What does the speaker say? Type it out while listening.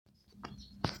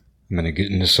I'm going to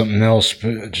get into something else,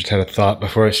 but I just had a thought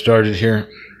before I started here,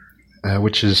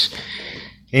 which is,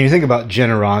 you think about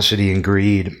generosity and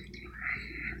greed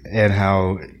and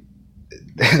how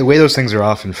the way those things are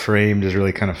often framed is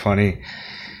really kind of funny.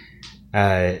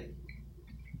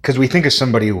 Because we think of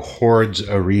somebody who hoards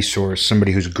a resource,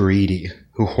 somebody who's greedy,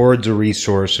 who hoards a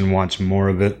resource and wants more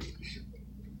of it,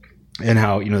 and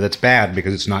how, that's bad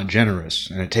because it's not generous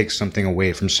and it takes something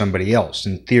away from somebody else,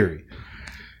 in theory.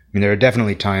 I mean, there are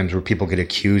definitely times where people get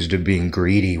accused of being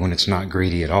greedy when it's not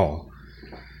greedy at all.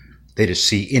 They just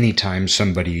see any time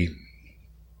somebody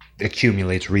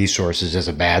accumulates resources as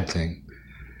a bad thing.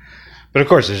 But of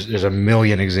course, there's a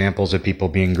million examples of people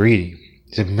being greedy.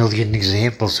 There's a million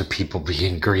examples of people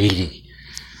being greedy.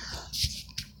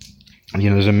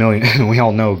 There's a million. We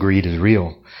all know greed is real,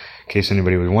 in case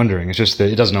anybody was wondering. It's just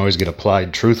that it doesn't always get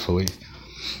applied truthfully.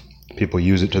 People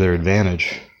use it to their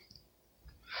advantage.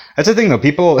 That's the thing, though.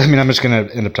 People, I'm just going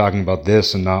to end up talking about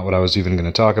this and not what I was even going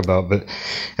to talk about. But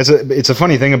it's a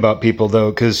funny thing about people, though,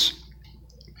 because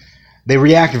they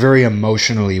react very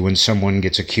emotionally when someone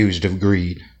gets accused of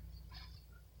greed.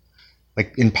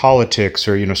 Like in politics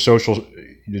or, social,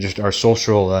 just our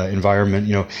social environment,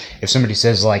 if somebody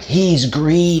says, like, he's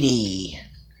greedy,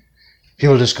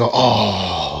 people just go,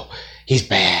 oh, he's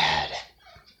bad.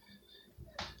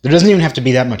 There doesn't even have to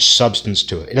be that much substance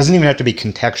to it. It doesn't even have to be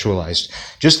contextualized.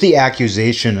 Just the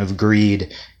accusation of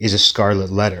greed is a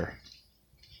scarlet letter.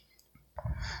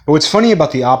 But what's funny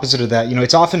about the opposite of that,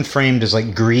 it's often framed as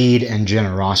like greed and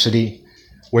generosity,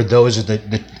 where those are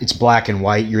it's black and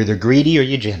white. You're either greedy or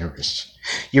you're generous.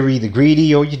 You're either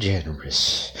greedy or you're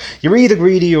generous. You're either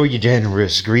greedy or you're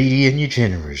generous. Greedy and you're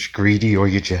generous. Greedy or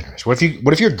you're generous. What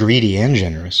if you're greedy and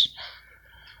generous?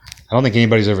 I don't think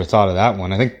anybody's ever thought of that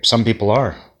one. I think some people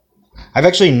are. I've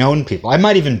actually known people. I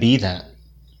might even be that.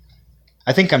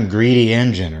 I think I'm greedy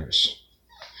and generous.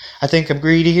 I think I'm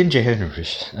greedy and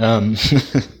generous.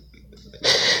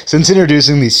 Since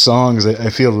introducing these songs, I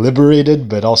feel liberated,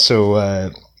 but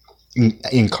also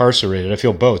incarcerated. I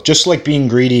feel both. Just like being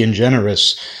greedy and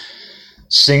generous,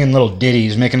 singing little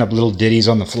ditties, making up little ditties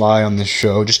on the fly on this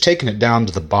show, just taking it down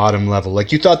to the bottom level.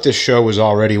 Like you thought this show was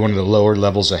already one of the lower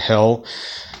levels of hell.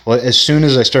 Well, as soon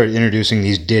as I started introducing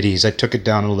these ditties, I took it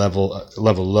down a level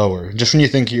lower. Just when you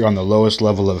think you're on the lowest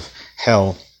level of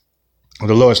hell, or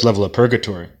the lowest level of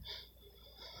purgatory,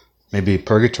 maybe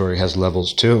purgatory has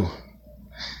levels too.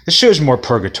 This show is more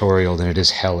purgatorial than it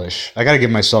is hellish. I gotta give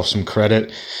myself some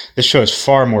credit. This show is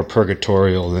far more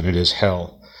purgatorial than it is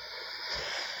hell.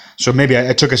 So maybe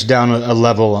I took us down a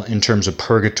level in terms of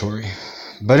purgatory.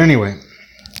 But anyway,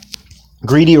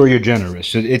 greedy or you're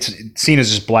generous. It's seen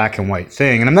as this black and white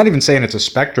thing. And I'm not even saying it's a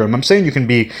spectrum. I'm saying you can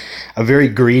be a very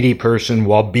greedy person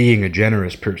while being a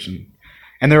generous person.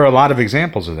 And there are a lot of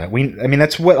examples of that.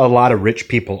 That's what a lot of rich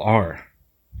people are.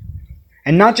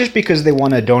 And not just because they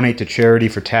want to donate to charity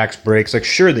for tax breaks. Like,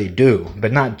 sure they do,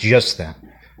 but not just that.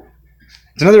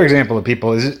 It's another example of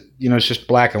people, it's just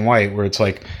black and white, where it's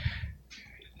like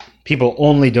people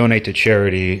only donate to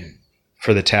charity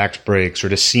for the tax breaks or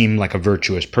to seem like a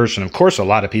virtuous person. Of course, a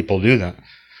lot of people do that.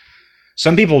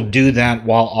 Some people do that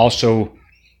while also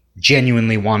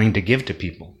genuinely wanting to give to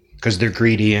people because they're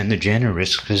greedy and they're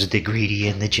generous, because they're greedy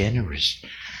and they're generous,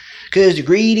 because they're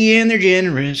greedy and they're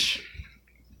generous.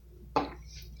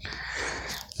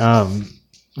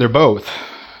 They're both.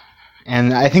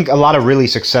 And I think a lot of really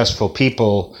successful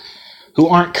people who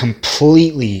aren't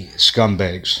completely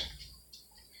scumbags,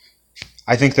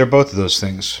 I think they're both of those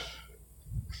things.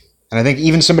 And I think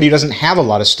even somebody who doesn't have a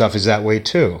lot of stuff is that way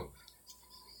too.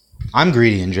 I'm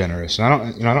greedy and generous, and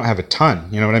I don't have a ton.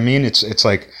 You know what I mean? It's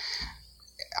like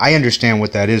I understand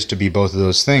what that is to be both of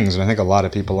those things, and I think a lot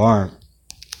of people aren't.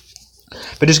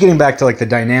 But just getting back to like the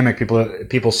dynamic,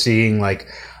 people seeing like,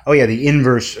 oh yeah, the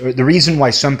inverse. The reason why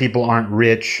some people aren't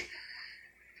rich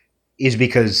is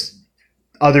because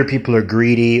other people are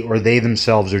greedy or they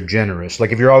themselves are generous.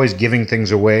 Like if you're always giving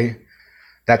things away,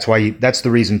 that's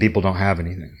the reason people don't have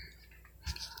anything.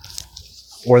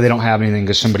 Or they don't have anything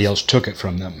because somebody else took it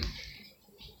from them.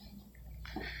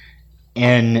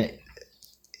 And,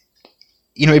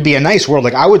 it'd be a nice world.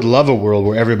 Like, I would love a world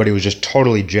where everybody was just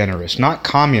totally generous. Not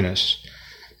communist,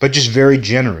 but just very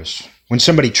generous. When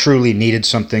somebody truly needed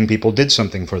something, people did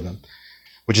something for them.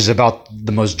 Which is about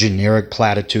the most generic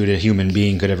platitude a human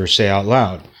being could ever say out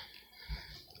loud.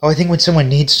 Oh, I think when someone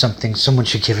needs something, someone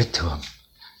should give it to them.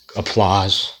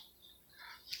 Applause.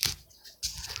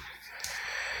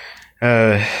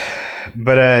 But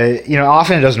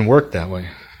often it doesn't work that way.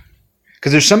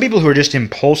 Because there's some people who are just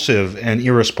impulsive and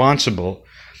irresponsible.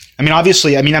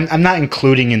 Obviously, I'm not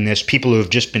including in this people who have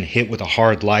just been hit with a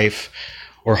hard life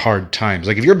or hard times.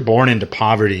 Like if you're born into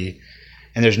poverty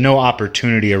and there's no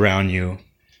opportunity around you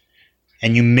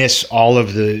and you miss all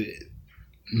of the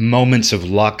moments of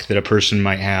luck that a person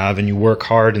might have and you work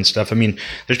hard and stuff. I mean,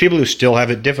 there's people who still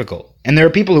have it difficult. And there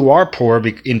are people who are poor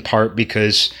in part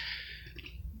because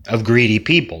of greedy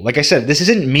people. Like I said, this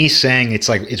isn't me saying it's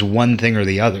like it's one thing or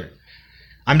the other.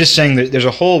 I'm just saying that there's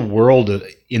a whole world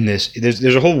in this.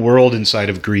 There's a whole world inside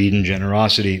of greed and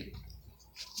generosity.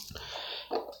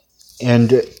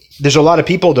 And there's a lot of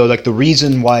people, though, like the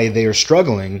reason why they are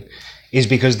struggling is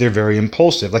because they're very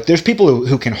impulsive. Like there's people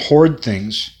who can hoard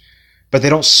things, but they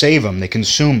don't save them. They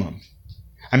consume them.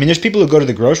 I mean, there's people who go to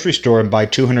the grocery store and buy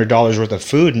 $200 worth of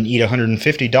food and eat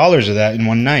 $150 of that in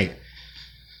one night.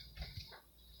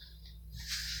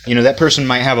 You know, that person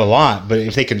might have a lot, but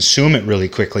if they consume it really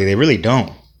quickly, they really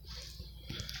don't.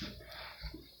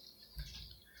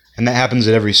 And that happens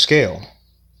at every scale.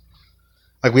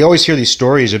 Like we always hear these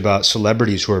stories about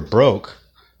celebrities who are broke.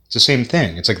 It's the same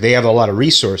thing. It's like they have a lot of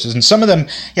resources, and some of them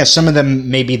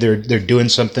maybe they're doing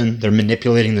something, they're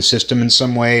manipulating the system in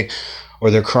some way,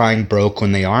 or they're crying broke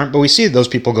when they aren't. But we see those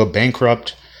people go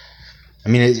bankrupt. I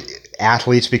mean,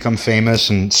 athletes become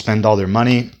famous and spend all their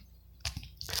money.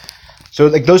 So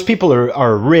like those people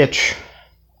are rich,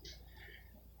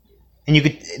 and you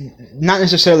could not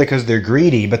necessarily because they're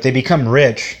greedy, but they become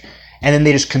rich, and then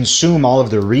they just consume all of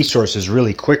their resources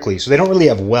really quickly. So they don't really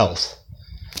have wealth.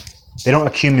 They don't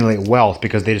accumulate wealth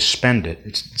because they just spend it.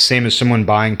 It's the same as someone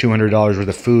buying $200 worth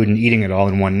of food and eating it all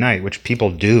in one night, which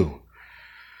people do.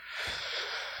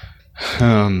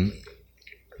 So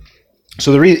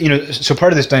so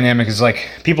part of this dynamic is like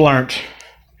people aren't.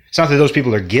 It's not that those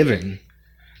people are giving.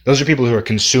 Those are people who are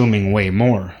consuming way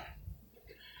more.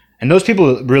 And those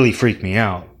people really freak me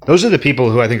out. Those are the people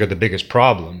who I think are the biggest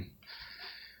problem.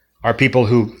 Are people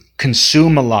who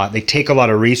consume a lot, they take a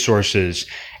lot of resources,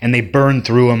 and they burn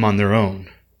through them on their own.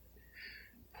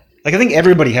 Like I think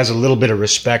everybody has a little bit of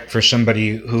respect for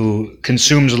somebody who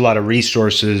consumes a lot of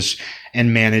resources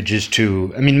and manages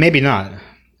to, I mean, maybe not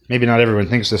everyone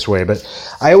thinks this way, but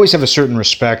I always have a certain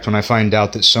respect when I find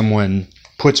out that someone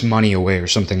puts money away or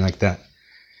something like that.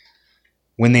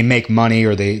 When they make money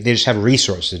or they just have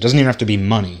resources. It doesn't even have to be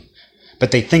money,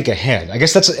 but they think ahead. I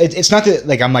guess it's not that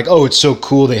like I'm like, oh, it's so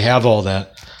cool they have all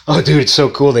that. Oh, dude, it's so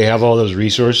cool they have all those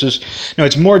resources. No,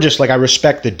 it's more just like I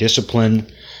respect the discipline.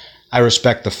 I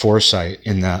respect the foresight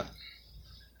in that.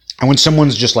 And when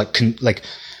someone's just like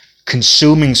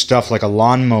consuming stuff like a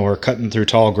lawnmower cutting through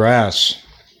tall grass,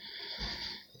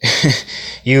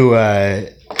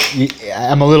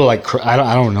 I'm a little like, I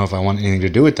don't know if I want anything to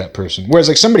do with that person. Whereas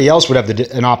like somebody else would have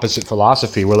an opposite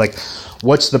philosophy where like,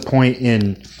 what's the point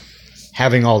in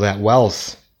having all that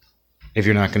wealth if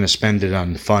you're not going to spend it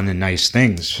on fun and nice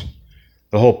things?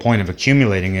 The whole point of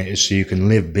accumulating it is so you can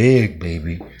live big,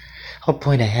 baby. The whole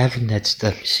point of having that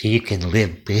stuff is so you can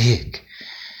live big.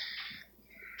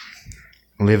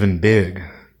 Living big.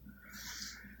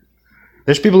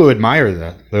 There's people who admire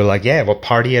that. They're like, yeah, well,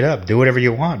 party it up. Do whatever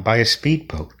you want. Buy a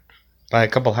speedboat. Buy a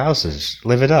couple houses.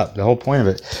 Live it up. The whole point of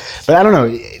it. But I don't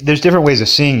know. There's different ways of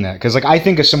seeing that. Because like I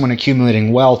think of someone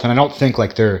accumulating wealth, and I don't think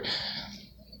like they're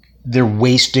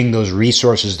wasting those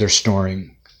resources they're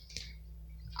storing.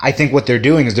 I think what they're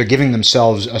doing is they're giving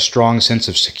themselves a strong sense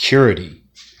of security.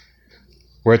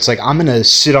 Where it's like, I'm going to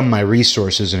sit on my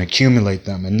resources and accumulate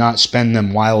them and not spend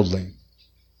them wildly.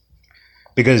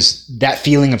 Because that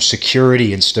feeling of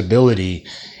security and stability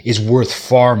is worth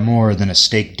far more than a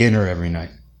steak dinner every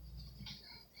night.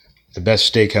 The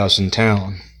best steakhouse in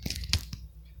town.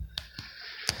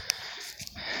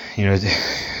 You know,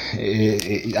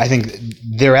 I think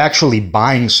they're actually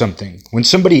buying something. When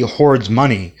somebody hoards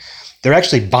money, they're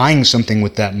actually buying something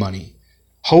with that money.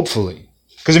 Hopefully.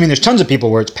 Because, I mean, there's tons of people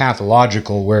where it's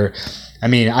pathological, where, I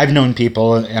mean, I've known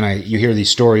people, and you hear these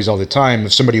stories all the time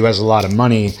of somebody who has a lot of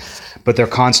money, but they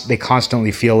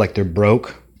constantly feel like they're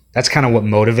broke. That's kind of what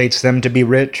motivates them to be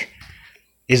rich,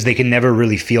 is they can never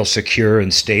really feel secure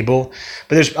and stable.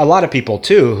 But there's a lot of people,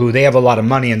 too, who they have a lot of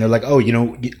money, and they're like, oh, you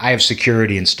know, I have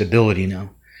security and stability now.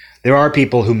 There are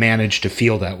people who manage to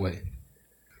feel that way.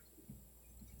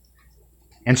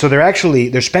 And so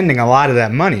they're spending a lot of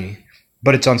that money,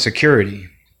 but it's on security.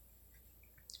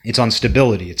 It's on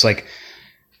stability. It's like,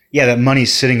 yeah, that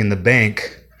money's sitting in the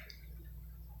bank,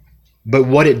 but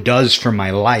what it does for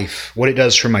my life, what it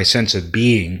does for my sense of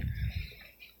being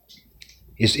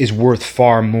is worth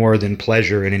far more than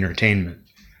pleasure and entertainment.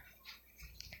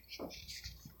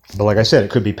 But like I said,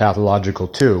 it could be pathological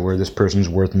too, where this person's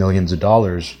worth millions of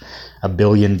dollars, $1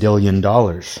 billion.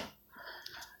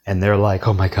 And they're like,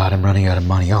 oh my God, I'm running out of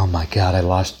money. Oh my God, I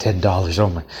lost $10. Oh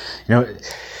my, you know,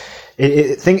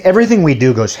 Everything we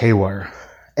do goes haywire.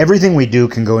 Everything we do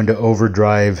can go into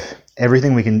overdrive.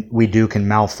 Everything we do can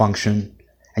malfunction,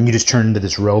 and you just turn into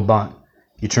this robot.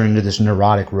 You turn into this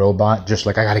neurotic robot, just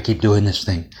like, I got to keep doing this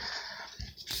thing.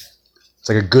 It's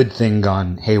like a good thing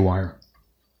gone haywire.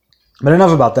 But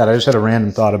enough about that. I just had a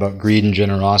random thought about greed and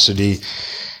generosity,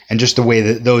 and just the way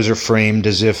that those are framed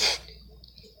as if,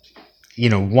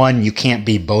 one, you can't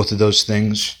be both of those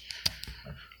things.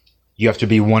 You have to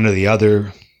be one or the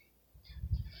other.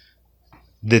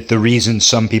 That the reason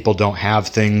some people don't have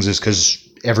things is because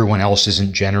everyone else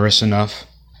isn't generous enough.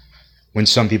 When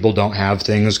some people don't have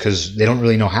things because they don't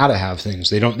really know how to have things.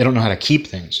 They don't know how to keep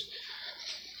things.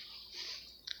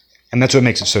 And that's what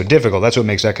makes it so difficult. That's what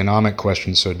makes economic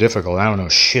questions so difficult. I don't know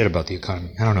shit about the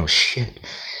economy. I don't know shit.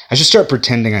 I should start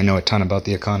pretending I know a ton about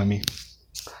the economy.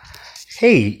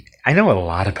 Hey, I know a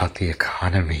lot about the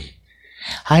economy.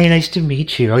 Hi, nice to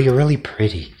meet you. Oh, you're really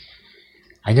pretty.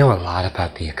 I know a lot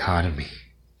about the economy.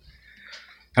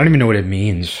 I don't even know what it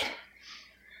means.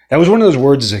 That was one of those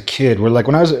words as a kid where, like,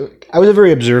 when I was a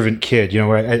very observant kid,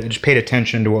 where I just paid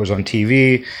attention to what was on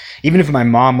TV. Even if my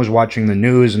mom was watching the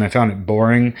news and I found it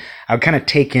boring, I would kind of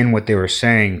take in what they were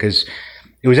saying because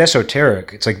it was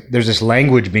esoteric. It's like there's this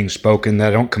language being spoken that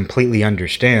I don't completely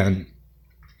understand.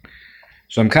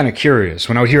 So I'm kind of curious.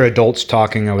 When I would hear adults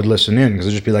talking, I would listen in because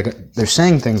I'd just be like, they're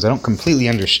saying things I don't completely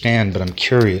understand, but I'm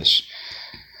curious.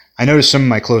 I noticed some of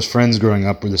my close friends growing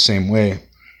up were the same way.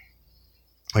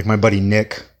 Like my buddy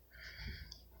Nick.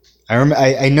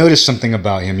 I noticed something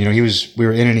about him. We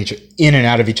were in and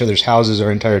out of each other's houses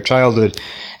our entire childhood,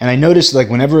 and I noticed, like,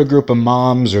 whenever a group of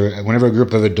moms or whenever a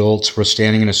group of adults were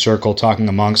standing in a circle talking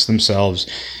amongst themselves,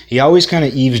 he always kind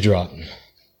of eavesdropped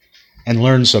and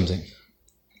learned something.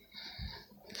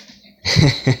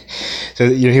 So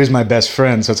he was my best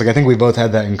friend. So it's like I think we both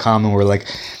had that in common. We're like,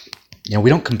 we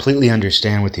don't completely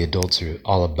understand what the adults are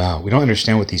all about. We don't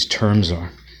understand what these terms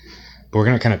are, but we're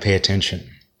going to kind of pay attention.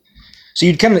 So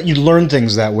you'd learn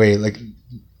things that way, like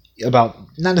about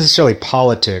not necessarily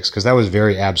politics, because that was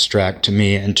very abstract to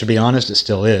me, and to be honest, it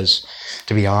still is.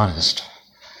 To be honest,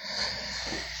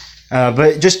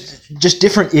 but just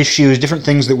different issues, different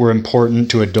things that were important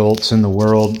to adults in the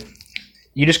world.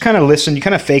 You just kind of listened. You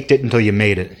kind of faked it until you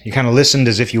made it. You kind of listened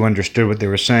as if you understood what they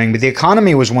were saying. But the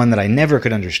economy was one that I never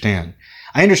could understand.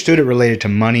 I understood it related to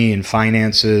money and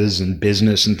finances and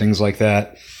business and things like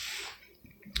that.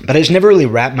 But I just never really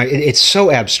wrapped it's so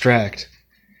abstract.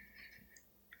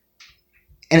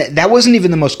 And that wasn't even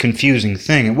the most confusing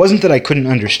thing. It wasn't that I couldn't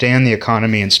understand the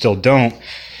economy and still don't.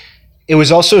 It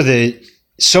was also that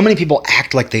so many people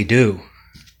act like they do.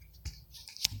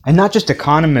 And not just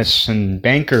economists and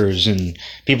bankers and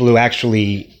people who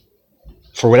actually,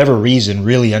 for whatever reason,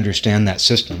 really understand that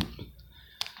system.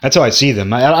 That's how I see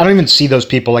them. I don't even see those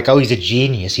people like, oh, he's a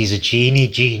genius. He's a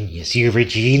genius. You're a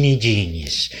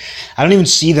genius. I don't even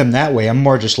see them that way. I'm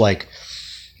more just like,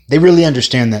 they really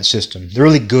understand that system. They're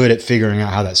really good at figuring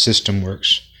out how that system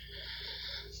works.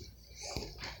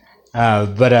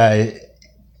 But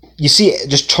you see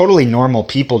just totally normal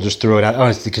people just throw it out. Oh,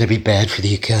 it's going to be bad for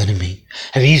the economy.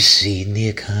 Have you seen the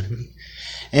economy?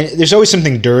 And there's always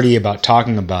something dirty about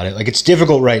talking about it. Like, it's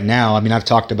difficult right now. I mean, I've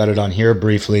talked about it on here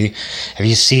briefly. Have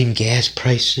you seen gas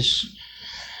prices?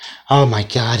 Oh my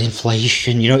God,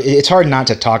 inflation. It's hard not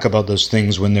to talk about those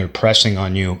things when they're pressing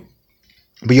on you.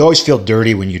 But you always feel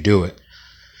dirty when you do it.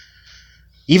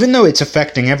 Even though it's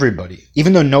affecting everybody.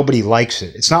 Even though nobody likes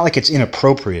it. It's not like it's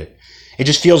inappropriate. It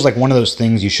just feels like one of those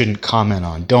things you shouldn't comment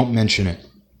on. Don't mention it.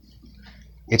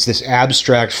 It's this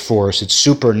abstract force. It's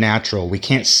supernatural. We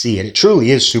can't see it. It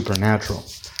truly is supernatural.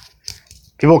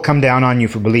 People come down on you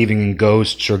for believing in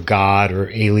ghosts or God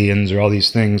or aliens or all these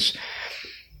things.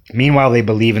 Meanwhile, they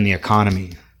believe in the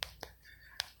economy.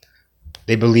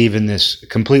 They believe in this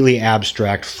completely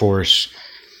abstract force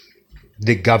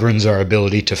that governs our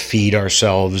ability to feed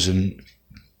ourselves and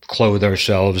clothe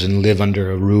ourselves and live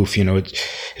under a roof.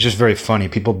 It's just very funny.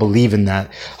 People believe in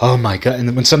that. Oh my God. And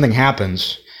then when something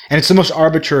happens, and it's the most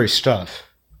arbitrary stuff.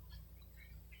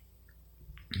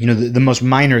 The most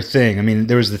minor thing. I mean,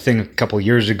 there was the thing a couple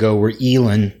years ago where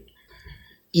Elon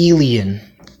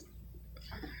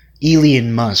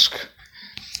Musk,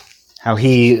 how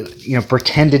he,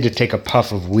 pretended to take a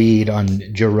puff of weed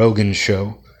on Joe Rogan's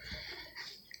show.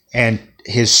 And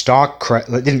his stock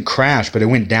didn't crash, but it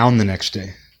went down the next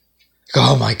day.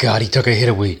 Oh my God, he took a hit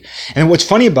of weed. And what's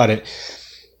funny about it,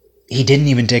 he didn't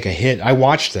even take a hit. I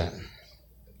watched that.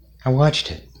 I watched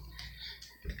it.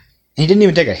 And he didn't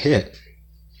even take a hit.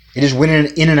 It just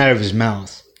went in and out of his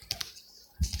mouth.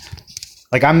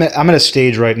 Like, I'm at a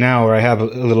stage right now where I have a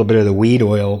little bit of the weed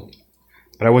oil,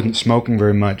 but I wasn't smoking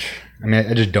very much. I mean,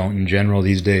 I just don't in general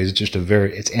these days. It's just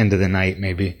it's end of the night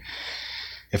maybe,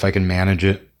 if I can manage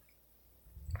it.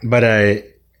 But I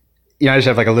just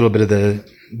have like a little bit of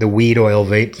the weed oil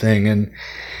vape thing, and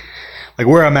like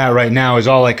where I'm at right now is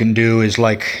all I can do is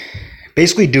like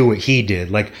basically do what he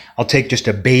did. Like I'll take just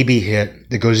a baby hit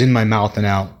that goes in my mouth and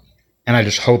out, and I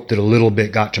just hope that a little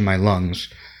bit got to my lungs.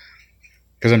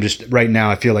 Because right now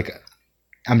I feel like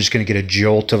I'm just going to get a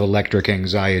jolt of electric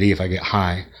anxiety if I get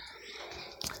high.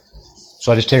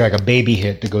 So I just take like a baby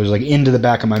hit that goes like into the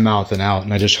back of my mouth and out,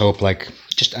 and I just hope I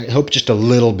hope just a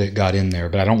little bit got in there,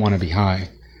 but I don't want to be high.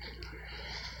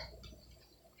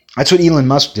 That's what Elon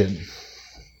Musk did.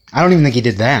 I don't even think he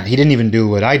did that. He didn't even do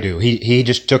what I do. He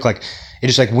just took it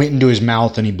just like went into his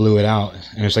mouth and he blew it out.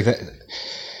 And it's like that.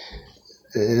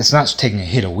 It's not taking a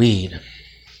hit of weed.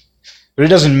 But it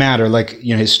doesn't matter. Like,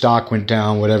 his stock went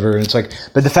down, whatever. And it's like,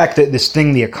 but the fact that this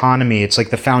thing, the economy, it's like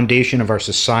the foundation of our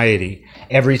society.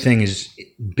 Everything is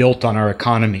built on our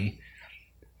economy.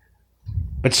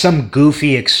 But some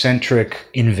goofy, eccentric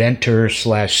inventor /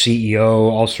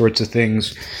 CEO, all sorts of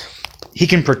things, he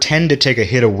can pretend to take a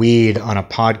hit of weed on a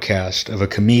podcast of a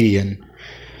comedian,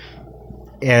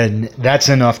 and that's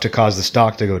enough to cause the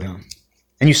stock to go down.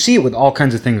 And you see it with all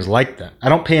kinds of things like that. I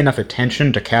don't pay enough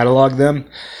attention to catalog them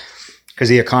because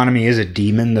the economy is a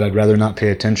demon that I'd rather not pay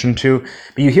attention to.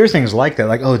 But you hear things like that,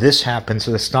 like, oh, this happened,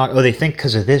 so the stock, they think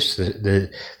because of this, the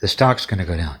stock's going to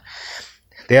go down.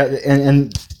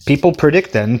 And people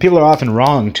predict that, and people are often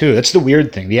wrong too. That's the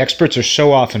weird thing. The experts are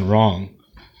so often wrong.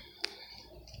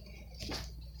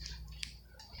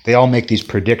 They all make these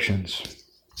predictions.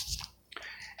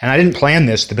 And I didn't plan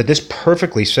this, but this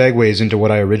perfectly segues into what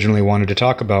I originally wanted to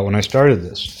talk about when I started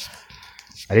this.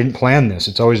 I didn't plan this.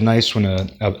 It's always nice when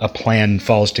a plan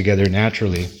falls together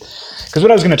naturally. Because what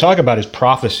I was going to talk about is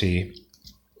prophecy.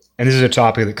 And this is a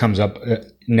topic that comes up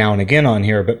now and again on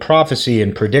here, but prophecy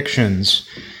and predictions.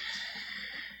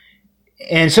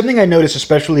 And something I noticed,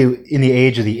 especially in the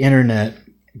age of the internet,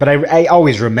 but I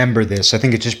always remember this. I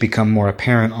think it's just become more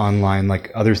apparent online,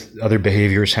 like other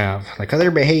behaviors have. Like other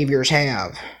behaviors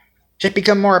have. Just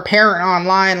become more apparent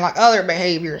online like other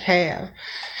behaviors have.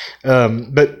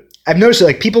 But I've noticed that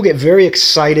like people get very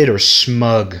excited or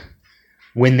smug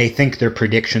when they think their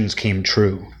predictions came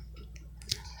true.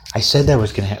 I said that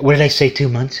was going to happen. What did I say 2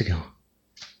 months ago?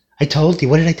 I told you.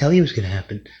 What did I tell you was going to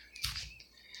happen?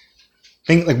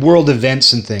 Think like world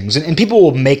events and things. And people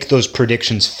will make those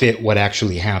predictions fit what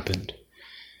actually happened.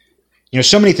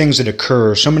 So many things that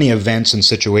occur, so many events and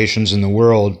situations in the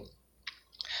world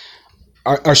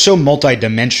are so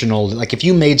multidimensional. Like if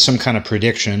you made some kind of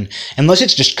prediction, unless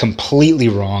it's just completely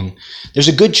wrong, there's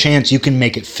a good chance you can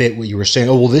make it fit what you were saying.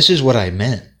 Oh, well, this is what I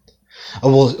meant.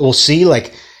 Oh, well, we'll see,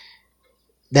 like,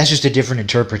 that's just a different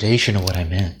interpretation of what I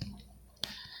meant.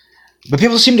 But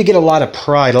people seem to get a lot of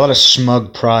pride, a lot of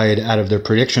smug pride out of their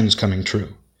predictions coming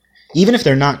true, even if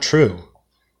they're not true.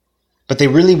 But they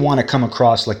really want to come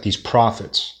across like these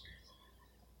prophets.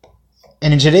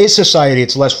 And in today's society,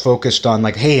 it's less focused on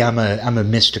like, hey, I'm a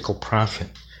mystical prophet.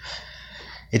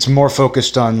 It's more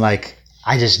focused on like,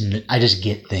 I just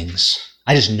get things.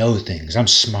 I just know things. I'm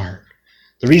smart.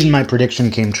 The reason my prediction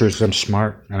came true is because I'm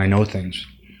smart and I know things.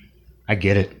 I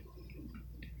get it.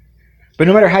 But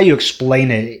no matter how you explain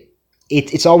it,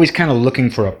 it's always kind of looking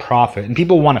for a prophet, and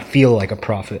people want to feel like a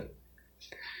prophet.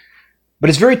 But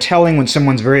it's very telling when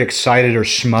someone's very excited or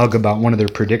smug about one of their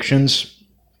predictions.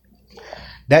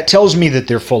 That tells me that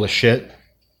they're full of shit.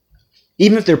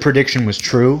 Even if their prediction was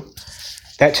true,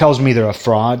 that tells me they're a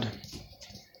fraud.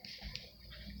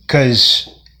 Because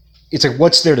it's like,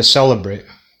 what's there to celebrate?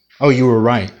 Oh, you were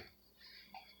right.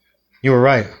 You were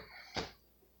right.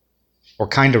 Or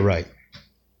kind of right.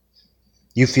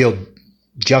 You feel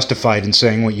justified in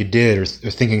saying what you did or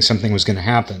thinking something was going to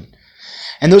happen.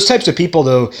 And those types of people,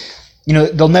 though,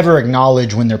 they'll never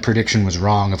acknowledge when their prediction was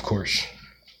wrong, of course.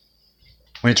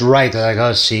 When it's right, they're like,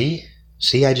 oh, see,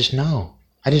 I just know.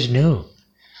 I just knew.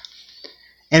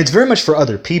 And it's very much for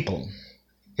other people.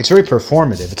 It's very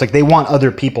performative. It's like they want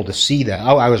other people to see that.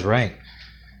 Oh, I was right.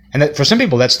 And that, for some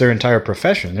people, that's their entire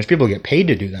profession. There's people who get paid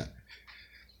to do that.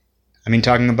 I mean,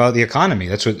 talking about the economy,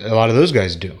 that's what a lot of those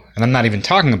guys do. And I'm not even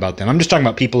talking about them. I'm just talking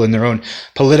about people in their own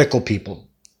political people.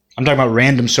 I'm talking about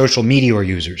random social media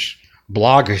users,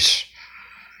 bloggers,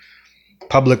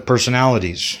 public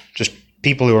personalities, just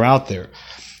people who are out there.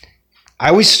 I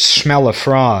always smell a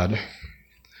fraud.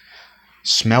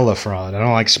 I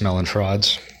don't like smelling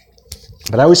frauds.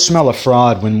 But I always smell a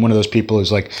fraud when one of those people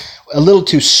is like a little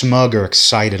too smug or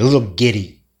excited, a little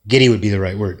giddy. Giddy would be the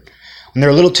right word. When they're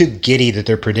a little too giddy that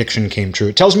their prediction came true.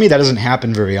 It tells me that doesn't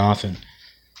happen very often.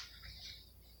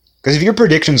 Because if your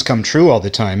predictions come true all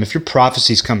the time, if your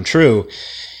prophecies come true,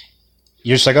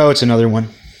 you're just like, oh, it's another one.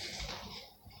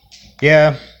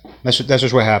 Yeah, that's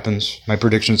just what happens. My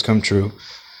predictions come true.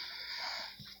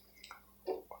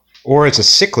 Or it's a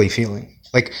sickly feeling.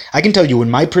 Like, I can tell you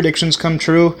when my predictions come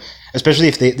true, especially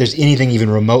if there's anything even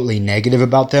remotely negative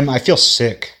about them, I feel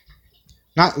sick.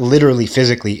 Not literally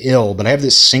physically ill, but I have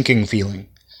this sinking feeling.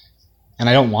 And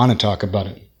I don't want to talk about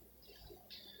it.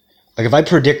 Like, if I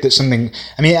predict that something...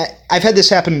 I mean, I've had this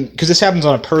happen, because this happens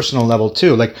on a personal level,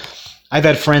 too. Like, I've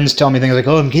had friends tell me things like,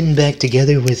 oh, I'm getting back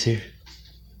together with her.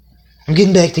 I'm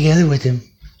getting back together with him.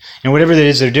 And whatever it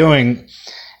is they're doing,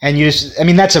 and you just... I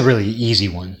mean, that's a really easy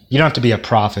one. You don't have to be a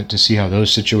prophet to see how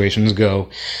those situations go.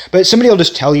 But somebody will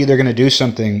just tell you they're going to do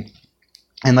something,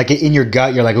 and, like, in your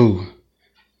gut, you're like, ooh,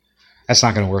 that's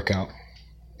not going to work out.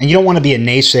 And you don't want to be a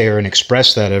naysayer and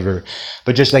express that ever,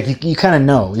 but just like you kind of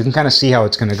know. You can kind of see how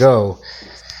it's going to go.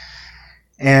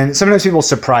 And sometimes people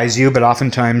surprise you, but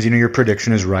oftentimes, your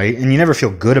prediction is right, and you never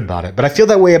feel good about it. But I feel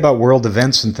that way about world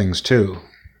events and things too.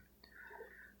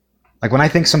 Like when I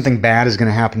think something bad is going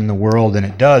to happen in the world, and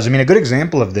it does. I mean, a good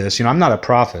example of this, I'm not a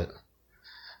prophet,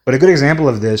 but a good example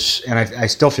of this, and I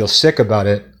still feel sick about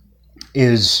it,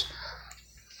 is...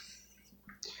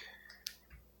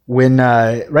 when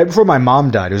right before my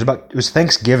mom died, it was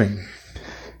Thanksgiving.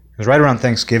 It was right around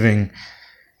Thanksgiving,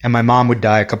 and my mom would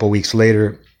die a couple weeks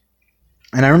later.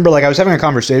 And I remember, I was having a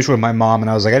conversation with my mom, and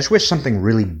I was like, I just wish something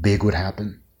really big would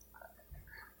happen,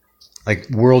 like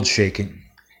world shaking.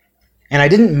 And I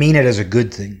didn't mean it as a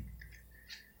good thing,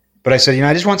 but I said,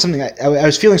 I just want something. I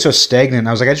was feeling so stagnant.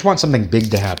 I was like, I just want something big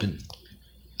to happen.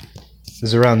 This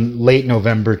is around late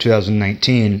November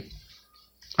 2019.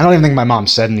 I don't even think my mom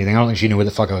said anything. I don't think she knew what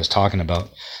the fuck I was talking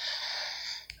about.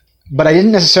 But I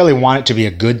didn't necessarily want it to be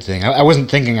a good thing. I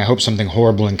wasn't thinking I hope something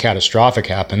horrible and catastrophic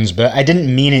happens, but I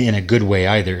didn't mean it in a good way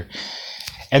either.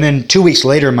 And then 2 weeks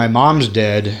later, my mom's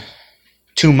dead.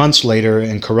 2 months later,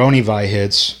 and coronavirus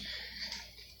hits.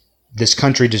 This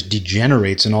country just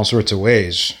degenerates in all sorts of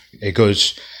ways. It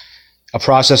goes... a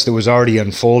process that was already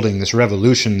unfolding, this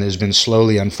revolution that has been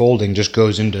slowly unfolding, just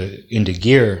goes into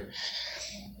gear.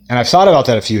 And I've thought about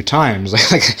that a few times.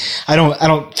 Like I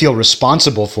don't feel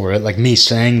responsible for it. Like me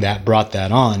saying that brought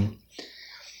that on.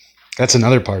 That's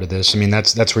another part of this. I mean,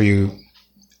 that's where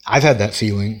I've had that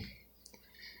feeling.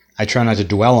 I try not to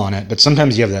dwell on it, but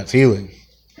sometimes you have that feeling.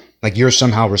 Like you're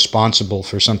somehow responsible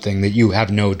for something that you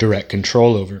have no direct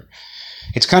control over.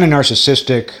 It's kind of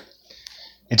narcissistic.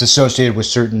 It's associated with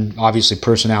certain, obviously,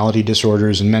 personality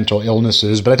disorders and mental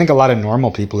illnesses, but I think a lot of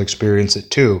normal people experience it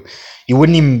too. You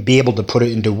wouldn't even be able to put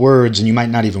it into words, and you might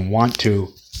not even want to.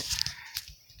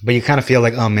 But you kind of feel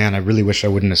like, oh man, I really wish I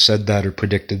wouldn't have said that or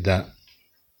predicted that.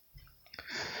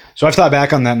 So I've thought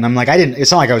back on that, and I'm like,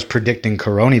 it's not like I was predicting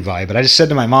coronavirus, but I just said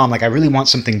to my mom, like, I really want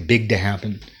something big to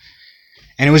happen.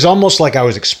 And it was almost like I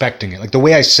was expecting it. Like the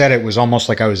way I said it was almost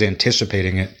like I was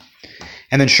anticipating it.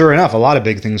 And then sure enough, a lot of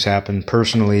big things happened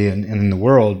personally and in the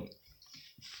world.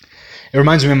 It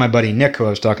reminds me of my buddy Nick, who I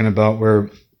was talking about, where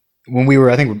when we were,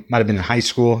 I think it might have been in high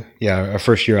school. Yeah, our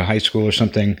first year of high school or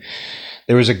something.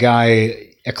 There was a guy,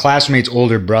 a classmate's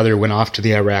older brother went off to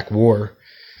the Iraq War.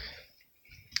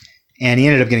 And he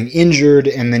ended up getting injured.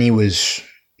 And then when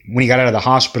he got out of the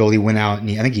hospital, he went out and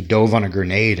I think he dove on a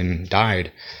grenade and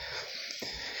died.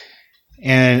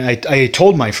 And I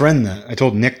told my friend that. I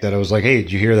told Nick that. I was like, hey,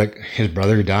 did you hear that his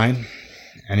brother died?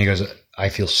 And he goes, I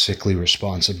feel sickly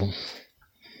responsible.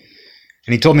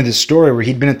 And he told me this story where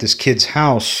he'd been at this kid's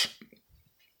house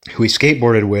who he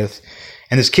skateboarded with,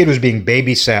 and this kid was being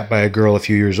babysat by a girl a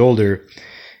few years older,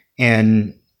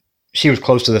 and she was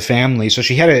close to the family. So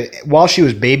while she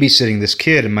was babysitting this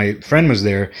kid and my friend was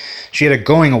there, she had a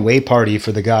going away party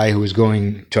for the guy who was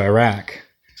going to Iraq.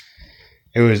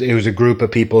 It was a group of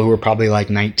people who were probably like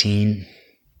 19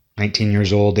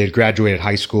 years old. They had graduated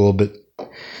high school, but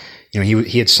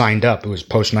he had signed up. It was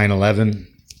post 9/11.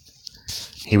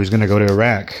 He was going to go to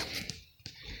Iraq.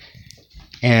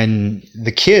 And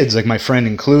the kids, like my friend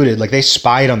included, like they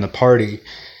spied on the party.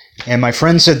 And my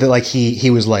friend said that like he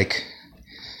was like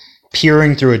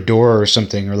peering through a door or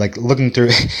something, or like looking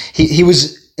through. He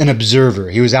was an observer.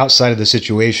 He was outside of the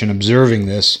situation observing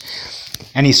this.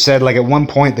 And he said, like, at one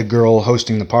point, the girl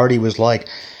hosting the party was like,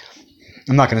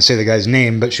 I'm not going to say the guy's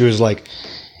name, but she was like,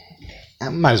 I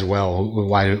might as well.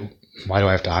 Why do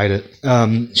I have to hide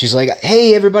it? She's like,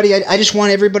 hey, everybody, I just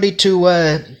want everybody to,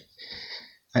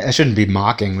 I shouldn't be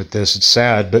mocking with this. It's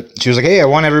sad. But she was like, hey, I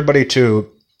want everybody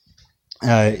to,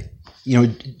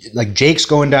 like Jake's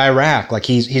going to Iraq. Like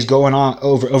he's going on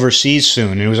overseas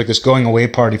soon. And it was like this going away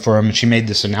party for him. And she made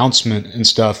this announcement and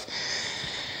stuff.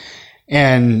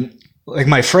 And like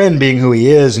my friend being who he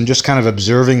is and just kind of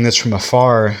observing this from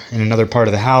afar in another part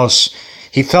of the house,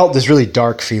 he felt this really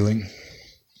dark feeling.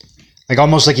 Like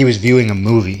almost like he was viewing a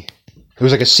movie. It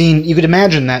was like a scene, you could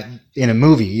imagine that in a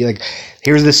movie. Like,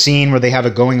 here's the scene where they have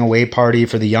a going away party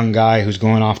for the young guy who's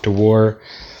going off to war.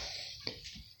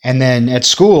 And then at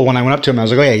school, when I went up to him, I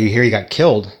was like, oh yeah, you hear he got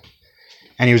killed?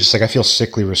 And he was just like, I feel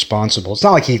sickly responsible. It's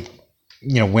not like he,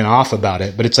 went off about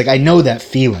it, but it's like, I know that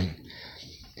feeling.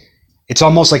 It's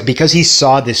almost like because he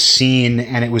saw this scene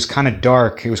and it was kind of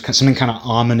dark, it was something kind of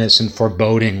ominous and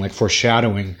foreboding, like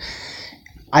foreshadowing.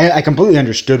 I completely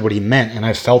understood what he meant, and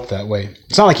I felt that way.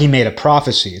 It's not like he made a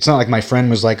prophecy. It's not like my friend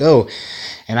was like, oh,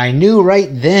 and I knew right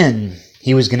then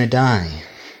he was going to die.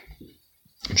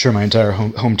 I'm sure my entire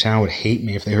hometown would hate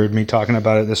me if they heard me talking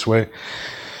about it this way.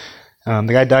 The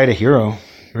guy died a hero.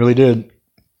 He really did.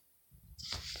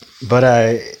 But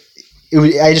I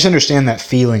just understand that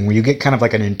feeling where you get kind of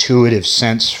like an intuitive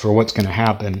sense for what's going to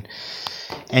happen.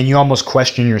 And you almost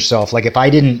question yourself, like if I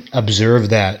didn't observe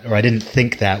that or I didn't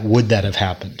think that, would that have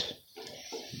happened?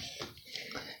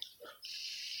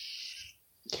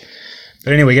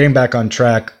 But anyway, getting back on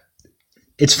track,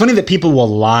 it's funny that people will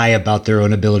lie about their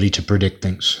own ability to predict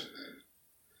things.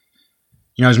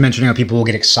 I was mentioning how people will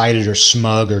get excited or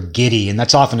smug or giddy, and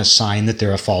that's often a sign that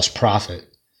they're a false prophet.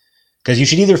 Because you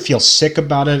should either feel sick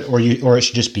about it or it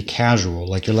should just be casual.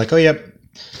 Like you're like, oh, yep.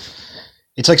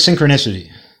 It's like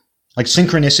synchronicity. Like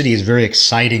synchronicity is very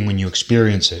exciting when you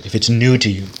experience it, if it's new to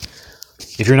you.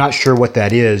 If you're not sure what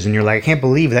that is and you're like, I can't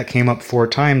believe that came up 4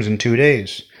 times in 2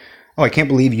 days. Oh, I can't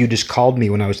believe you just called me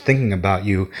when I was thinking about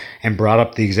you and brought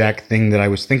up the exact thing that I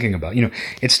was thinking about.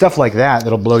 It's stuff like that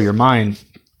that'll blow your mind.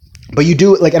 But you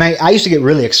do, and I used to get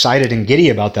really excited and giddy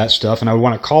about that stuff, and I would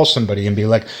want to call somebody and be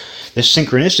like, this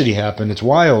synchronicity happened, it's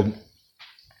wild.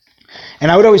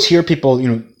 And I would always hear people,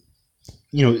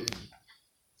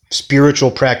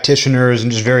 spiritual practitioners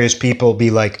and just various people be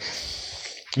like,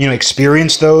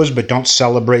 experience those, but don't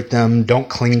celebrate them, don't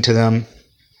cling to them.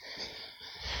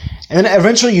 And then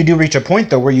eventually you do reach a point,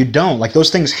 though, where you don't. Like, those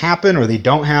things happen or they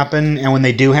don't happen, and when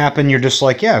they do happen, you're just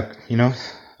like, yeah,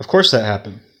 of course that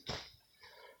happened.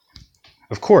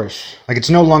 Of course. Like, it's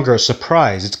no longer a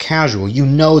surprise. It's casual. You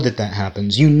know that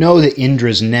happens. You know that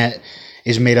Indra's net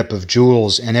is made up of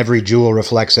jewels, and every jewel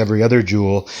reflects every other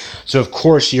jewel. So, of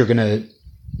course, you're going to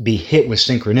be hit with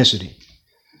synchronicity.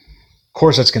 Of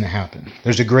course that's going to happen.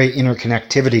 There's a great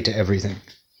interconnectivity to everything.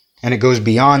 And it goes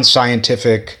beyond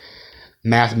scientific,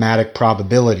 mathematic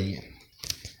probability.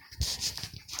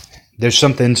 There's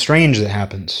something strange that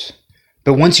happens.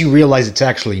 But once you realize it's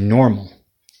actually normal,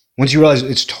 once you realize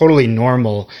it's totally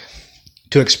normal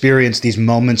to experience these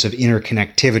moments of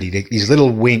interconnectivity, these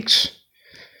little winks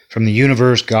from the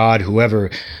universe, God, whoever,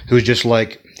 who's just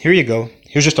like, here you go.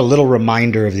 Here's just a little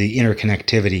reminder of the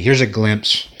interconnectivity. Here's a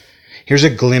glimpse. Here's a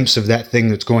glimpse of that thing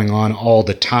that's going on all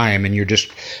the time, and you're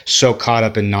just so caught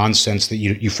up in nonsense that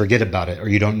you forget about it or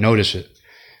you don't notice it.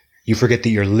 You forget that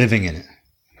you're living in it.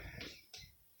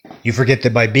 You forget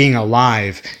that by being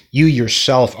alive, you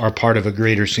yourself are part of a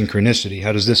greater synchronicity.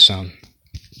 How does this sound?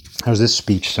 How does this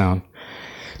speech sound?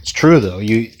 It's true, though.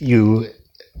 You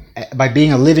by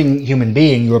being a living human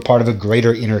being, you are part of a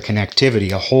greater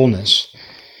interconnectivity, a wholeness.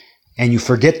 And you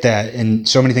forget that, and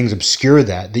so many things obscure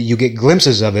that you get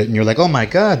glimpses of it, and you're like, oh my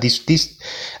God, these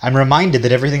I'm reminded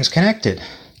that everything's connected.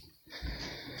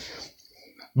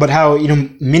 But how,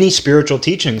 many spiritual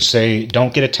teachings say,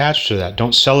 don't get attached to that,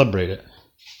 don't celebrate it.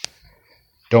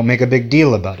 Don't make a big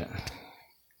deal about it.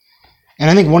 And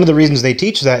I think one of the reasons they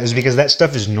teach that is because that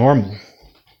stuff is normal.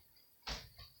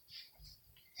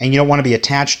 And you don't want to be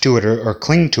attached to it or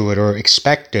cling to it or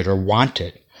expect it or want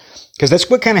it. Because that's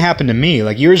what kind of happened to me.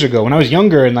 Like years ago when I was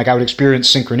younger and I would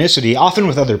experience synchronicity, often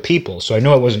with other people, so I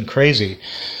know I wasn't crazy.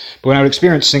 But when I would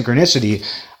experience synchronicity,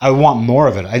 I would want more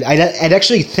of it. I'd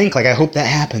actually think, I hope that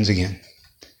happens again.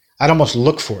 I'd almost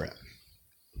look for it.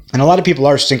 And a lot of people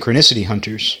are synchronicity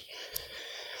hunters.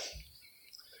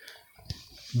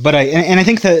 But I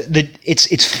think that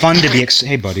it's fun to be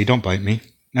hey buddy, don't bite me.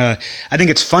 I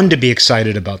think it's fun to be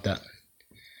excited about that.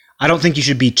 I don't think you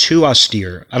should be too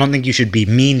austere. I don't think you should be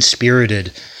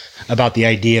mean-spirited about the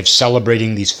idea of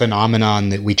celebrating these phenomenon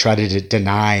that we try to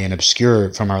deny and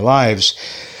obscure from our lives.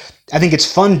 I think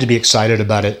it's fun to be excited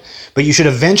about it, but you should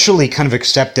eventually kind of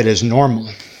accept it as normal.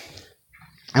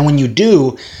 And when you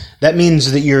do, that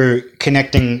means that you're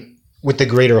connecting with the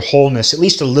greater wholeness at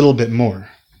least a little bit more.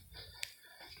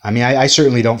 I mean, I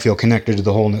certainly don't feel connected to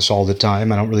the wholeness all the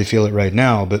time. I don't really feel it right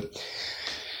now, but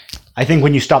I think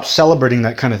when you stop celebrating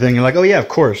that kind of thing, you're like, oh yeah, of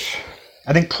course.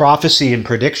 I think prophecy and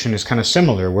prediction is kind of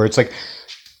similar, where it's like,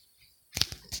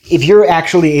 if you're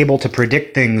actually able to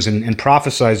predict things and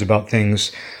prophesize about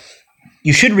things,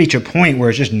 you should reach a point where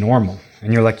it's just normal.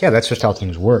 And you're like, yeah, that's just how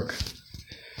things work.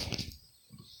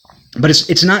 But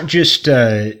it's not just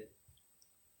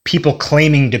people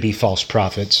claiming to be false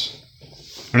prophets.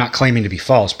 Or not claiming to be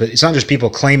false, but it's not just people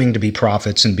claiming to be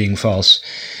prophets and being false.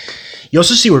 You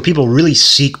also see where people really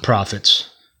seek prophets.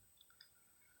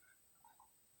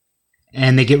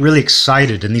 And they get really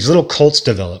excited, and these little cults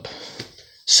develop.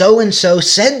 So-and-so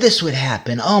said this would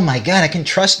happen. Oh my God, I can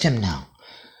trust him now.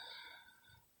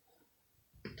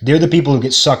 They're the people who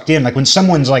get sucked in. Like when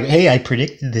someone's like, hey, I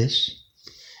predicted this.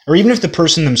 Or even if the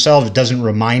person themselves doesn't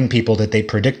remind people that they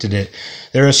predicted it,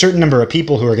 there are a certain number of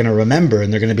people who are going to remember,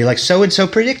 and they're going to be like, so-and-so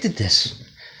predicted this.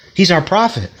 He's our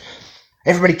prophet.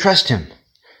 Everybody trust him.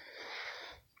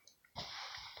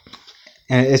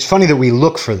 And it's funny that we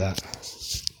look for that.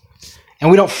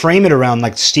 And we don't frame it around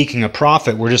like seeking a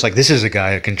prophet. We're just like, this is a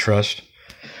guy I can trust.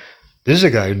 This is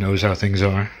a guy who knows how things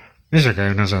are. This is a guy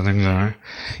who knows how things are.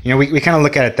 You know, we kind of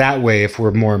look at it that way if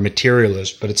we're more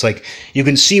materialist, but it's like you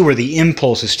can see where the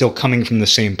impulse is still coming from the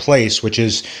same place, which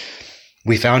is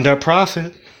we found our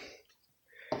prophet.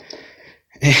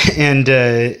 And,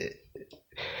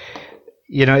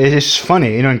 you know, it is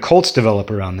funny, you know, and cults develop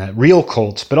around that. Real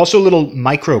cults, but also little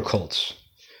micro cults.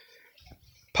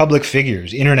 Public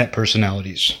figures, internet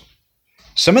personalities.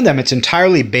 Some of them, it's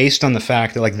entirely based on the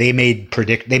fact that like they make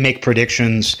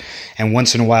predictions, and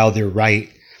once in a while they're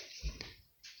right,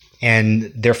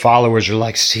 and their followers are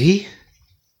like, "See."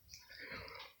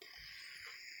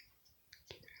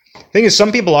 The thing is,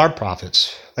 some people are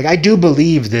prophets. Like I do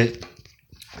believe that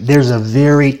there's a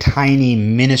very tiny,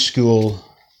 minuscule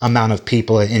amount of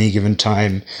people at any given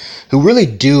time who really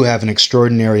do have an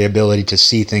extraordinary ability to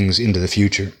see things into the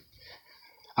future.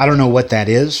 I don't know what that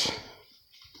is.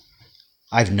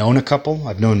 I've known a couple.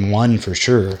 I've known one for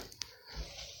sure.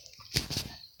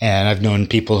 And I've known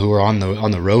people who are on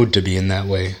the road to being that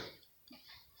way.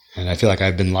 And I feel like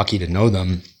I've been lucky to know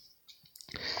them.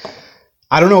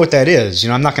 I don't know what that is. You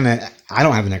know, I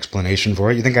don't have an explanation for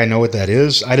it. You think I know what that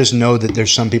is? I just know that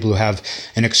there's some people who have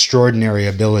an extraordinary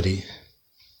ability.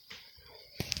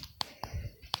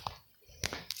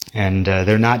 And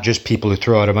they're not just people who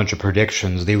throw out a bunch of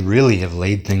predictions. They really have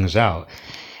laid things out.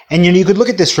 And you could look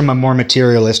at this from a more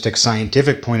materialistic,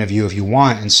 scientific point of view if you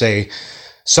want and say,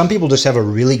 some people just have a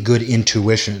really good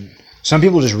intuition. Some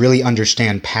people just really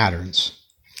understand patterns.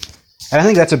 And I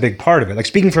think that's a big part of it. Like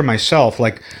speaking for myself,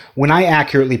 like when I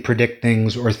accurately predict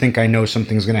things or think I know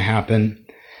something's going to happen,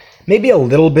 maybe a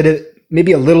little bit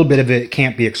of it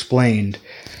can't be explained.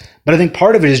 But I think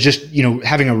part of it is just, you know,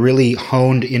 having a really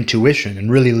honed intuition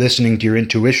and really listening to your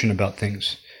intuition about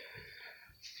things.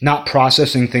 Not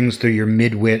processing things through your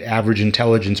mid-wit, average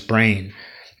intelligence brain,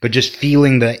 but just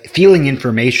feeling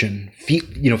information,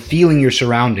 feeling your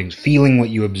surroundings, feeling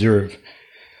what you observe.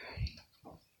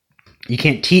 You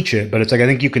can't teach it, but it's like I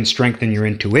think you can strengthen your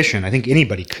intuition. I think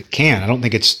anybody can. I don't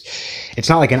think it's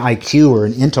not like an IQ or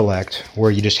an intellect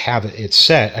where you just have it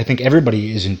set. I think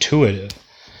everybody is intuitive.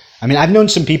 I mean, I've known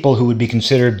some people who would be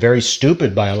considered very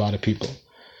stupid by a lot of people,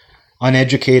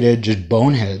 uneducated, just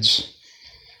boneheads.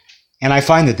 And I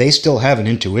find that they still have an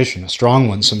intuition, a strong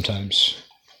one sometimes.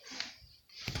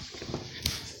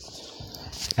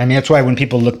 I mean, that's why when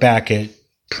people look back at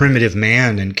primitive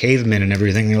man and cavemen and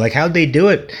everything, they're like, how'd they do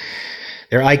it?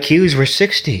 Their IQs were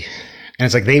 60. And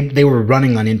it's like they were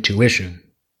running on intuition.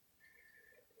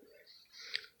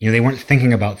 You know, they weren't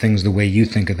thinking about things the way you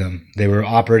think of them. They were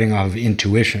operating off of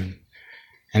intuition.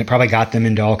 And it probably got them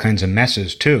into all kinds of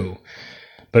messes too.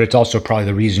 But it's also probably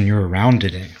the reason you're around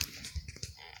today.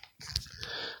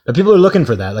 But people are looking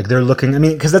for that. Like they're looking, I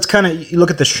mean, because that's kind of, you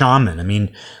look at the shaman. I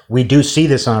mean, we do see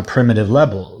this on a primitive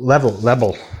level.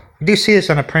 We do see this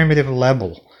on a primitive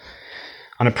level.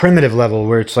 On a primitive level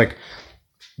where it's like,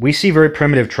 we see very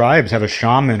primitive tribes have a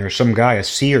shaman or some guy, a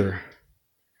seer.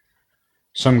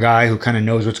 Some guy who kind of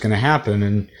knows what's going to happen.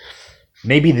 And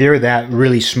maybe they're that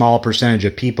really small percentage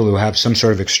of people who have some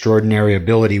sort of extraordinary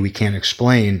ability we can't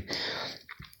explain.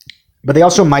 But they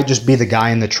also might just be the guy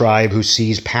in the tribe who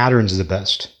sees patterns the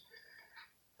best,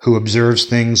 who observes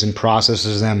things and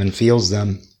processes them and feels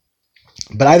them.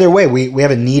 But either way, we have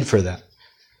a need for that.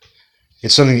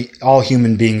 It's something all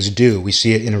human beings do. We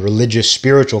see it in a religious,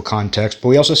 spiritual context, but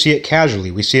we also see it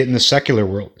casually. We see it in the secular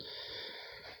world.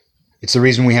 It's the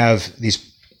reason we have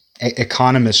these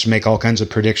economists make all kinds of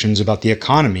predictions about the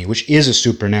economy, which is a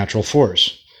supernatural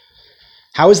force.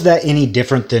 How is that any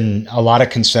different than a lot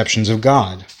of conceptions of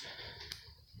God?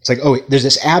 It's like, oh, there's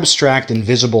this abstract,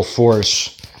 invisible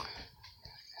force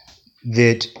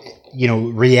that, you know,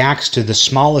 reacts to the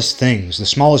smallest things, the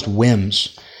smallest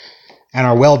whims, and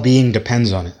our well-being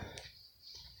depends on it.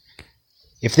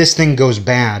 If this thing goes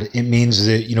bad, it means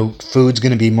that, food's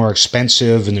going to be more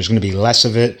expensive and there's going to be less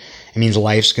of it. It means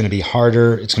life's going to be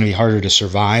harder. It's going to be harder to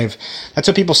survive. That's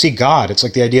how people see God. It's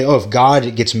like the idea, if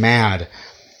God gets mad,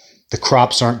 the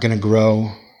crops aren't going to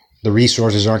grow. The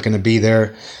resources aren't going to be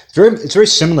there. It's very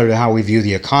similar to how we view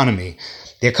the economy.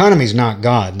 The economy is not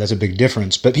God. That's a big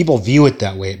difference. But people view it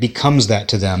that way. It becomes that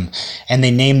to them. And they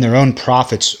name their own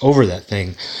prophets over that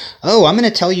thing. Oh, I'm going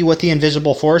to tell you what the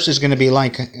invisible force is going to be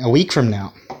like a week from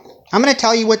now. I'm going to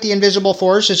tell you what the invisible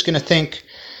force is going to think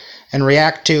and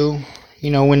react to.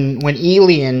 When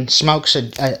Elian smokes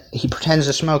he pretends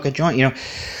to smoke a joint.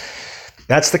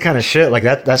 That's the kind of shit. Like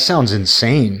that sounds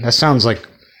insane. That sounds like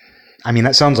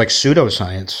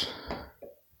pseudoscience.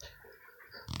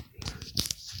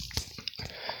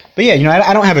 But yeah,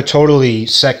 I don't have a totally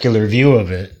secular view of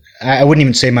it. I wouldn't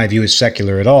even say my view is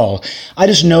secular at all. I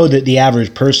just know that the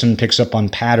average person picks up on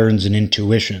patterns and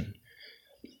intuition.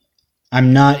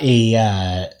 I'm not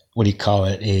what do you call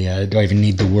it? Do I even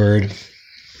need the word?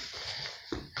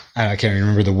 I can't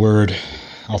remember the word.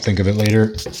 I'll think of it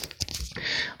later.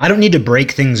 I don't need to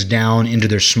break things down into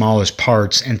their smallest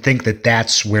parts and think that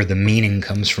that's where the meaning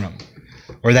comes from,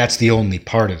 or that's the only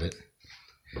part of it.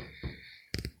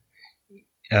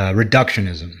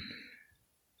 Reductionism.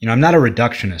 I'm not a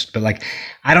reductionist, but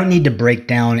I don't need to break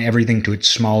down everything to its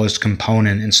smallest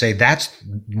component and say that's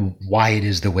why it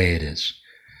is the way it is.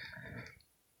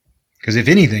 Because if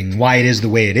anything, why it is the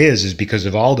way it is because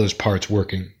of all those parts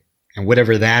working, and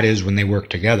whatever that is when they work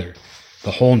together,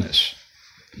 the wholeness.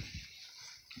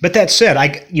 But that said, I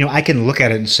can look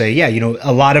at it and say, yeah,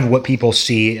 a lot of what people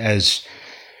see as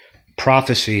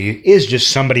prophecy is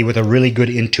just somebody with a really good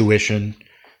intuition,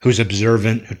 who's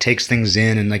observant, who takes things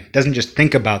in and doesn't just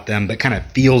think about them, but kind of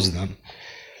feels them.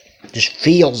 Just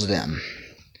feels them.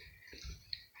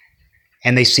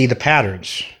 And they see the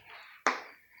patterns.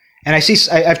 And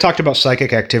I've talked about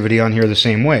psychic activity on here the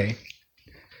same way.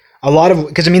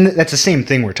 Because that's the same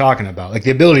thing we're talking about. The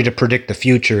ability to predict the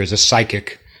future is a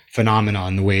psychic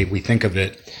phenomenon, the way we think of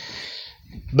it.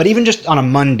 But even just on a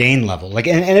mundane level, and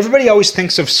everybody always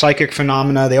thinks of psychic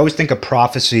phenomena, they always think of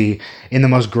prophecy in the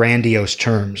most grandiose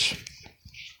terms.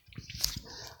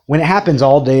 When it happens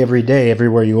all day, every day,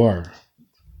 everywhere you are,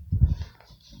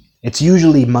 it's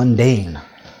usually mundane.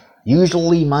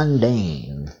 Usually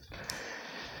mundane.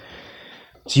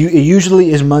 It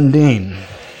usually is mundane.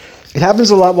 It happens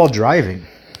a lot while driving.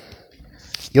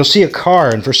 You'll see a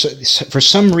car, and for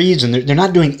some reason, they're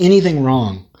not doing anything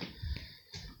wrong.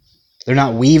 They're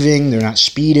not weaving, they're not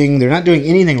speeding, they're not doing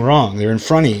anything wrong. They're in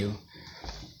front of you.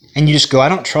 And you just go, I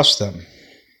don't trust them.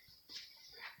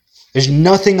 There's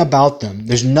nothing about them.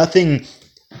 There's nothing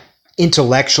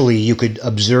intellectually you could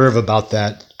observe about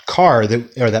that car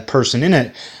or that person in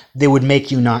it that would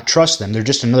make you not trust them. They're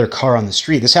just another car on the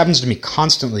street. This happens to me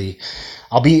constantly.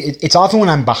 It's often when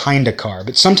I'm behind a car,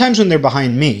 but sometimes when they're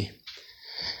behind me.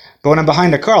 But when I'm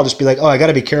behind a car, I'll just be like, oh, I got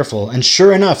to be careful. And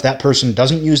sure enough, that person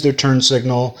doesn't use their turn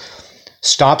signal,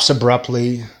 stops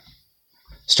abruptly,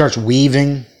 starts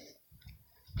weaving.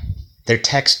 They're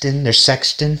texting, they're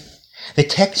sexting. They're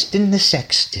texting the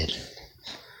sexted.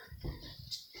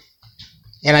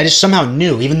 And I just somehow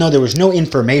knew, even though there was no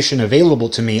information available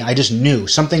to me, I just knew.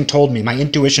 Something told me, my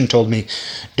intuition told me,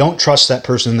 don't trust that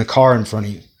person in the car in front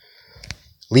of you.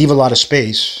 Leave a lot of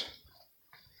space.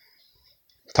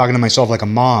 Talking to myself like a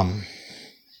mom.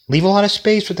 Leave a lot of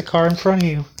space with the car in front of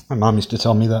you. My mom used to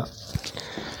tell me that.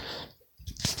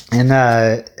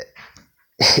 And,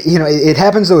 it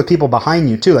happens though with people behind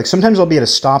you too. Sometimes I'll be at a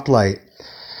stoplight,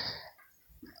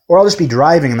 or I'll just be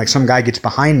driving and some guy gets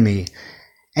behind me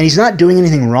and he's not doing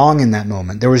anything wrong in that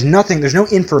moment. There's no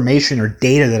information or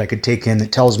data that I could take in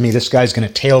that tells me this guy's going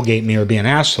to tailgate me or be an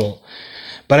asshole.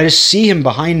 But I just see him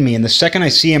behind me, and the second I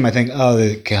see him, I think,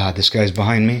 oh, God, this guy's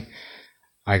behind me.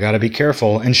 I got to be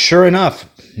careful. And sure enough,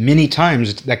 many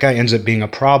times that guy ends up being a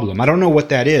problem. I don't know what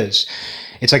that is.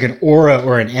 It's like an aura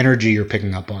or an energy you're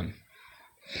picking up on.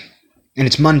 And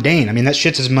it's mundane. That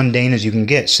shit's as mundane as you can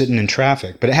get, sitting in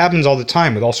traffic. But it happens all the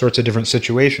time with all sorts of different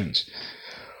situations.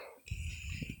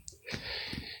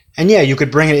 And yeah, you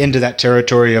could bring it into that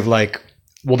territory of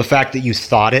well, the fact that you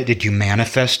thought it, did you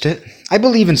manifest it? I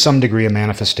believe in some degree of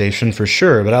manifestation for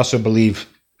sure, but I also believe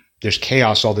there's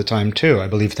chaos all the time too. I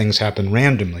believe things happen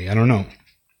randomly. I don't know.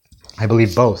 I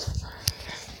believe both.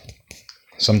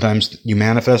 Sometimes you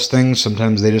manifest things,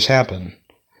 sometimes they just happen.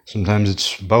 Sometimes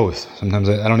it's both. Sometimes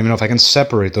I don't even know if I can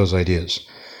separate those ideas.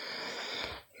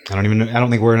 I don't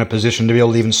think we're in a position to be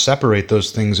able to even separate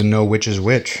those things and know which is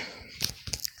which.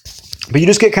 But you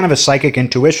just get kind of a psychic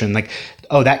intuition,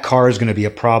 oh, that car is going to be a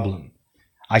problem.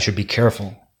 I should be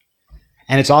careful.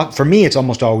 And for me, it's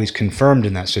almost always confirmed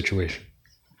in that situation.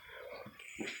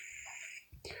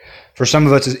 For some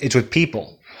of us, it's with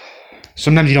people.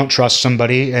 Sometimes you don't trust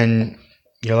somebody and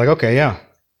you're like, okay, yeah,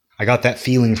 I got that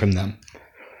feeling from them.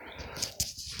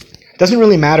 It doesn't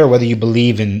really matter whether you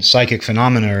believe in psychic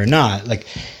phenomena or not. Like,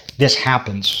 this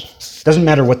happens. It doesn't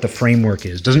matter what the framework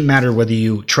is. It doesn't matter whether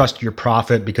you trust your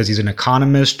prophet because he's an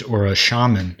economist or a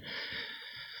shaman.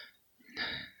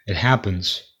 It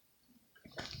happens.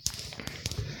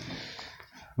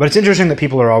 But it's interesting that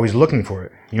people are always looking for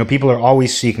it. You know, people are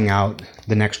always seeking out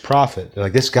the next prophet. They're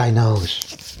like, this guy knows.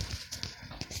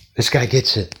 This guy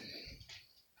gets it.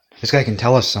 This guy can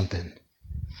tell us something.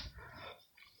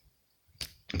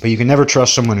 But you can never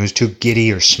trust someone who's too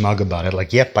giddy or smug about it.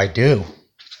 Like, yep, I do.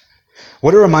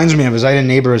 What it reminds me of is I had a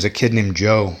neighbor as a kid named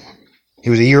Joe.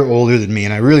 He was a year older than me,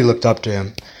 and I really looked up to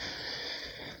him.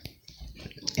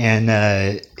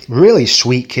 And really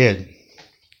sweet kid.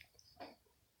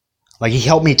 Like, he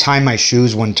helped me tie my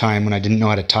shoes one time when I didn't know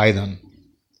how to tie them.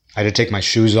 I had to take my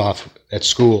shoes off at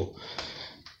school.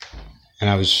 And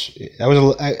I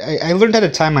learned how to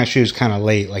tie my shoes kind of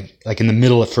late, like in the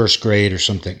middle of first grade or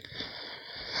something.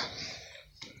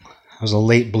 I was a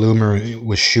late bloomer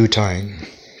with shoe tying.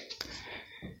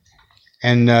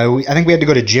 And I think we had to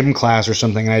go to gym class or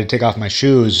something, and I had to take off my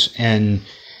shoes, and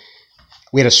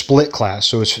we had a split class,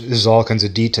 so this is all kinds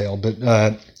of detail, but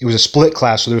it was a split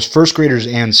class, so there was first graders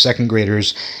and second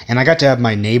graders, and I got to have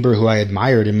my neighbor who I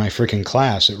admired in my freaking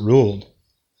class. It ruled.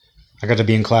 I got to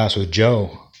be in class with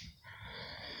Joe.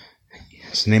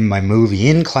 It's the name of my movie,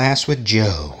 In Class with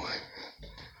Joe.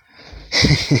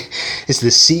 It's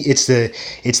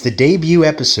the debut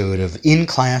episode of In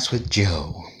Class with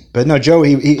Joe. But no, Joe,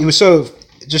 he was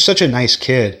just such a nice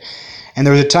kid. And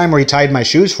there was a time where he tied my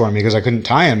shoes for me because I couldn't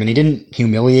tie them, and he didn't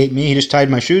humiliate me. He just tied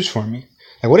my shoes for me.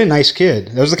 Like, what a nice kid.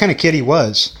 That was the kind of kid he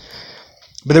was.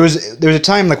 But there was a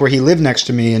time like where he lived next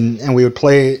to me, and we would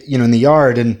play, you know, in the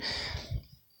yard. And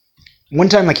one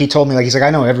time, like, he told me, like, he's like, I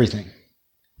know everything,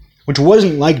 which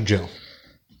wasn't like Joe.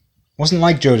 Wasn't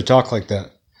like Joe to talk like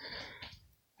that.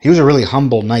 He was a really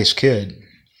humble, nice kid.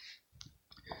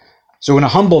 So when a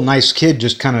humble, nice kid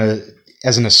just kind of,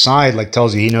 as an aside, like,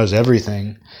 tells you he knows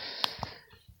everything,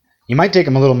 you might take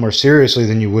him a little more seriously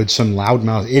than you would some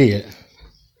loudmouth idiot.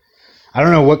 I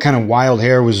don't know what kind of wild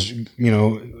hair was, you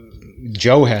know,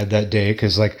 Joe had that day,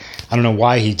 because, like, I don't know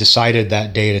why he decided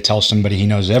that day to tell somebody he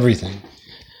knows everything.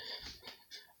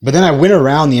 But then I went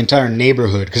around the entire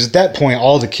neighborhood, because at that point,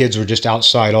 all the kids were just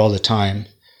outside all the time.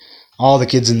 All the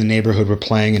kids in the neighborhood were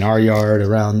playing in our yard,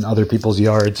 around other people's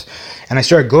yards. And I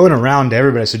started going around to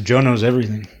everybody. I said, Joe knows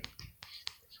everything.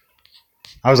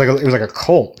 It was like a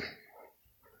cult.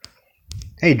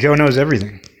 Hey, Joe knows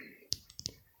everything.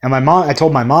 And I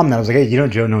told my mom that. I was like, hey, you know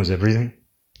Joe knows everything?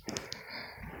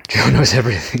 Joe knows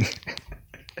everything.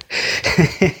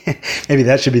 Maybe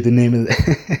that should be the name of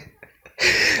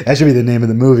that should be the name of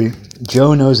the movie.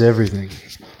 Joe knows everything.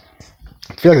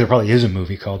 I feel like there probably is a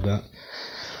movie called that.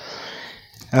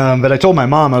 But I told my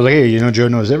mom, I was like, hey, you know Joe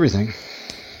knows everything.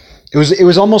 It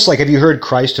was almost like, have you heard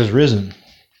Christ has risen?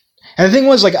 And the thing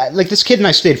was, like this kid and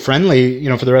I stayed friendly, you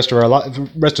know, for the rest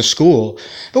of school,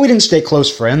 but we didn't stay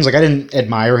close friends. Like, I didn't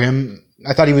admire him.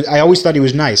 I always thought he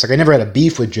was nice. Like, I never had a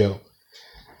beef with Joe.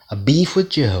 A beef with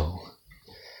Joe.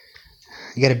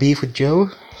 You got a beef with Joe?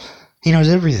 He knows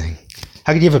everything.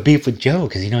 How could you have a beef with Joe?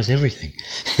 Because he knows everything.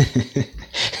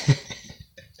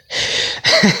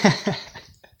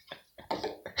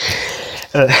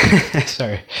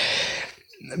 Sorry.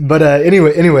 But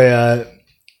anyway,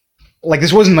 like,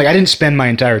 this wasn't like I didn't spend my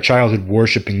entire childhood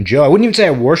worshiping Joe. I wouldn't even say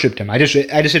I worshipped him. I just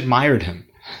admired him.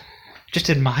 Just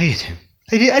admired him.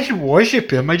 I didn't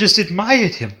worship him. I just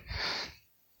admired him.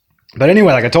 But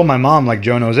anyway, like, I told my mom, like,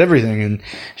 Joe knows everything, and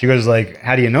she goes, like,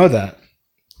 how do you know that?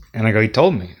 And I go, he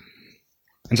told me.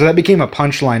 And so that became a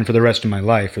punchline for the rest of my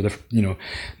life.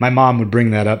 My mom would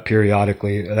bring that up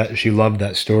periodically. She loved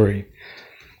that story.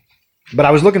 But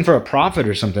I was looking for a prophet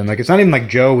or something. Like, it's not even like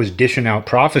Joe was dishing out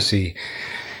prophecy.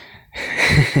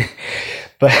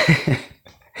 but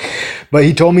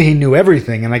he told me he knew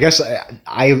everything, and I guess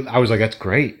I was like, that's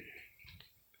great.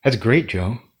 That's great,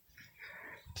 Joe.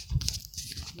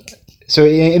 So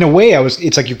in a way,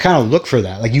 it's like you kind of look for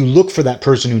that. Like, you look for that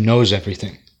person who knows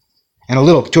everything. And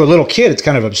to a little kid, it's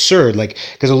kind of absurd, like,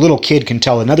 because a little kid can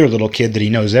tell another little kid that he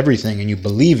knows everything, and you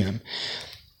believe him.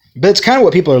 But it's kind of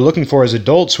what people are looking for as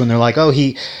adults when they're like, oh,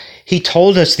 he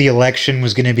told us the election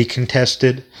was going to be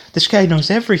contested. This guy knows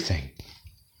everything.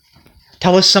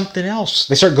 Tell us something else.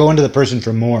 They start going to the person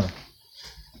for more.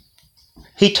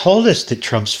 He told us that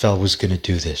Trump's was going to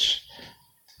do this.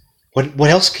 What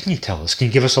else can you tell us? Can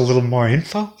you give us a little more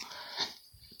info?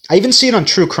 I even see it on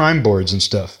true crime boards and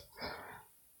stuff.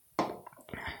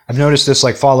 I've noticed this,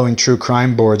 like, following true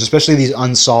crime boards, especially these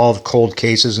unsolved cold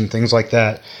cases and things like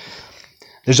that.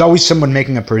 There's always someone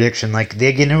making a prediction, like,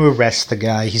 they're going to arrest the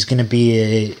guy. He's going to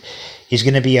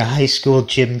be a high school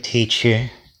gym teacher.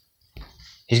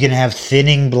 He's going to have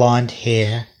thinning blonde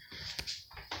hair.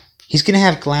 He's going to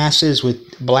have glasses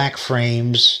with black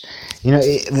frames. You know,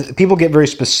 people get very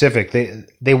specific.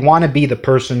 They want to be the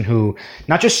person who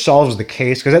not just solves the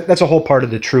case, because that's a whole part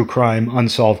of the true crime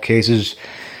unsolved cases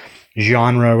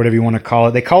genre, whatever you want to call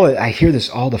it. They call it, I hear this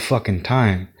all the fucking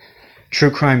time,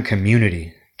 true crime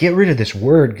community. Get rid of this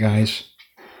word, guys.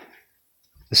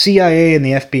 The CIA and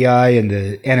the FBI and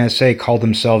the NSA call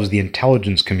themselves the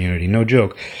intelligence community. No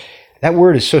joke. That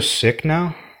word is so sick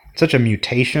now. It's such a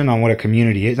mutation on what a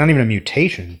community is. It's not even a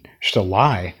mutation. It's just a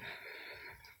lie.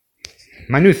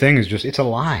 My new thing is just, it's a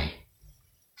lie.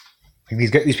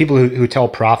 Like these people who tell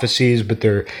prophecies, but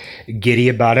they're giddy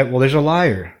about it. Well, there's a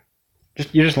liar.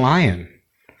 You're just lying.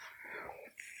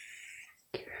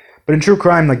 But in true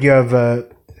crime, like, you have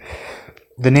the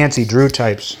Nancy Drew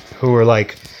types who are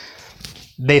like,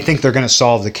 they think they're going to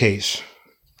solve the case.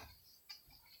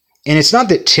 And it's not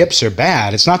that tips are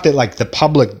bad. It's not that, like, the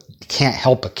public can't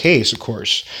help a case, of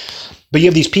course. But you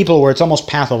have these people where it's almost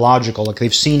pathological. Like,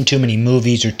 they've seen too many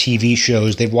movies or TV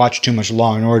shows. They've watched too much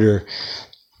Law and Order.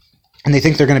 And they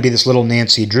think they're going to be this little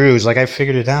Nancy Drews. Like, I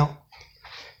figured it out.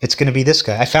 It's going to be this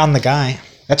guy. I found the guy.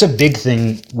 That's a big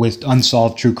thing with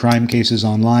unsolved true crime cases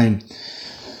online,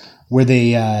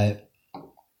 where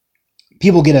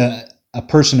people get a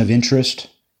person of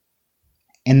interest,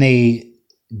 and they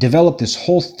develop this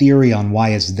whole theory on why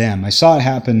it's them. I saw it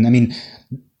happen. I mean,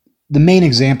 the main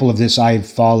example of this I've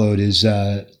followed is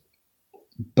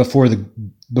before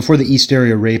the East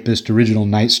Area rapist, original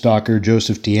Night Stalker,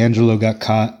 Joseph DeAngelo, got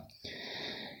caught.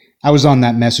 I was on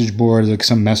that message board, like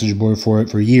some message board for it,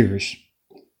 for years.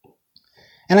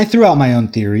 And I threw out my own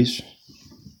theories.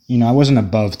 You know, I wasn't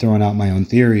above throwing out my own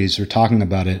theories or talking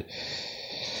about it.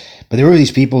 But there were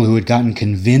these people who had gotten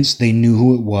convinced they knew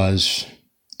who it was,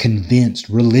 convinced,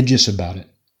 religious about it.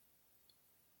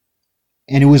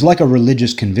 And it was like a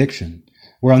religious conviction,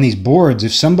 where on these boards,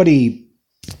 if somebody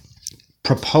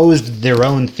proposed their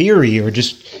own theory or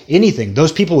just anything,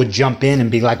 those people would jump in and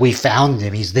be like, we found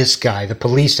him, he's this guy. The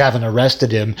police haven't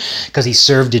arrested him because he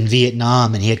served in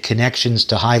Vietnam and he had connections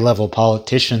to high-level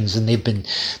politicians and they've been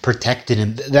protecting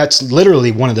him. That's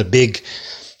literally one of the big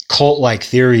cult-like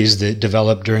theories that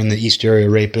developed during the East Area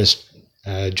rapist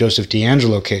Joseph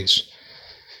DeAngelo case.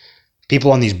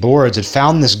 People on these boards had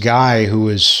found this guy who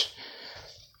was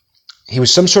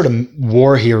some sort of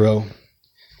war hero.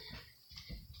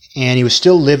 And he was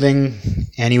still living,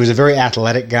 and he was a very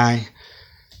athletic guy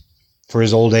for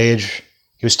his old age.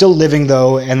 He was still living,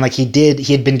 though, and like he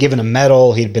had been given a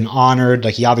medal, he had been honored,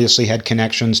 like he obviously had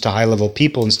connections to high-level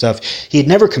people and stuff. He had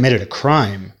never committed a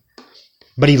crime,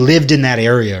 but he lived in that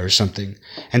area or something.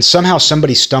 And somehow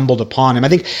somebody stumbled upon him. I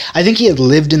think he had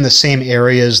lived in the same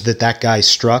areas that guy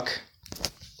struck.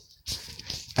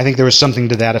 I think there was something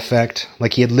to that effect.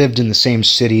 Like he had lived in the same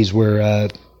cities where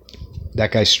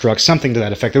that guy struck, something to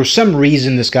that effect. There was some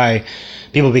reason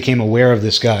people became aware of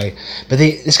this guy, but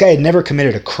this guy had never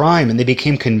committed a crime, and they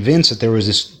became convinced that there was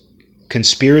this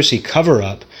conspiracy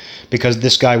cover-up because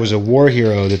this guy was a war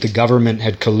hero, that the government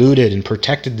had colluded and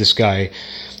protected this guy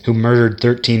who murdered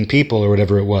 13 people or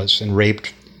whatever it was, and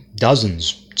raped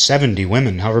dozens, 70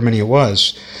 women, however many it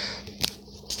was.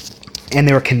 And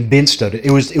they were convinced of it.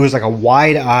 It was like a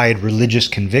wide-eyed religious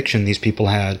conviction these people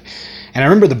had. And I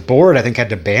remember the board, I think, had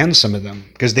to ban some of them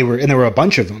because there were a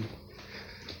bunch of them.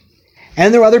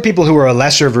 And there were other people who were a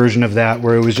lesser version of that,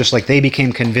 where it was just like they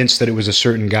became convinced that it was a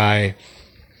certain guy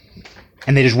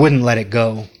and they just wouldn't let it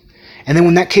go. And then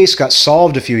when that case got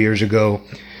solved a few years ago,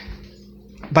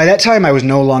 by that time I was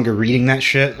no longer reading that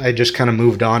shit. I just kind of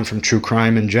moved on from true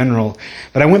crime in general.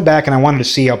 But I went back and I wanted to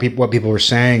see what people were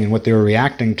saying and what they were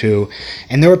reacting to.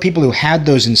 And there were people who had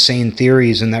those insane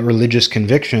theories and that religious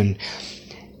conviction.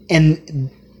 And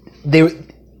the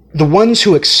ones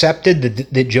who accepted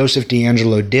that Joseph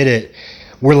DeAngelo did it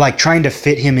were like trying to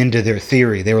fit him into their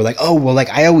theory. They were like, oh, well, like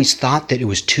I always thought that it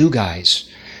was two guys.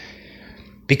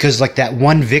 Because like that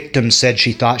one victim said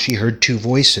she thought she heard two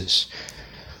voices.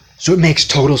 So it makes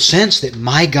total sense that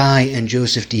my guy and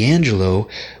Joseph DeAngelo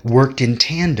worked in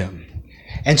tandem.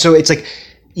 And so it's like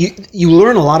you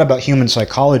learn a lot about human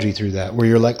psychology through that, where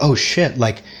you're like, oh shit,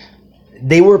 like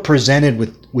they were presented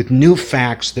with new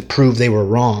facts that prove they were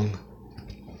wrong.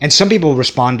 And some people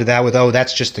respond to that with, oh,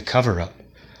 that's just the cover-up.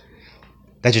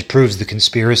 That just proves the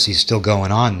conspiracy is still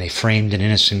going on. They framed an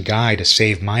innocent guy to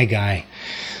save my guy.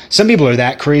 Some people are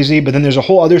that crazy, but then there's a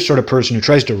whole other sort of person who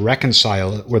tries to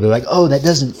reconcile it, where they're like, oh, that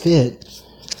doesn't fit.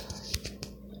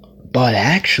 But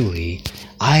actually,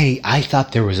 I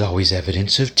thought there was always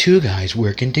evidence of two guys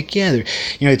working together.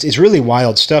 You know, it's really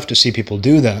wild stuff to see people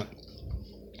do that.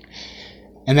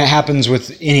 And that happens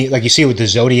with any, like you see with the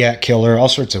Zodiac Killer, all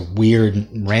sorts of weird,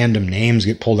 random names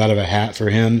get pulled out of a hat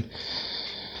for him.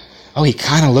 Oh, he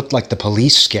kind of looked like the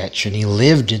Police sketch, and he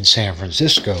lived in San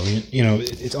Francisco. You know,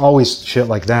 it's always shit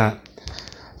like that.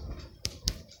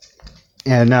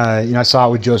 And, I saw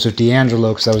it with Joseph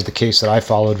DeAngelo, because that was the case that I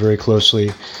followed very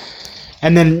closely.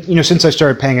 And then, since I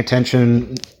started paying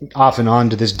attention off and on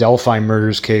to this Delphi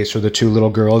murders case, where the two little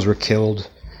girls were killed,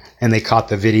 and they caught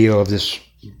the video of this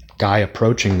guy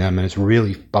approaching them, and it's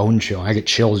really bone-chilling. I get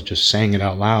chills just saying it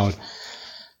out loud.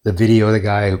 The video of the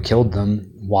guy who killed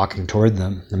them walking toward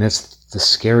them. And that's the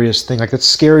scariest thing. Like,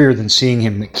 that's scarier than seeing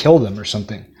him kill them or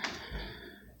something.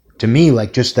 To me,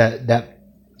 like, just that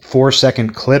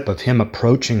 4-second clip of him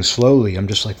approaching slowly, I'm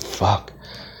just like, fuck.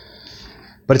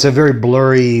 But it's a very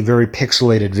blurry, very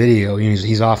pixelated video.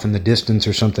 He's off in the distance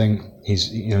or something.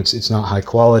 It's not high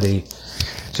quality.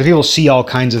 So people see all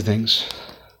kinds of things.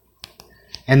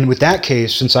 And with that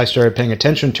case, since I started paying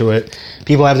attention to it,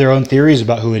 people have their own theories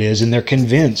about who it is, and they're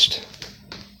convinced.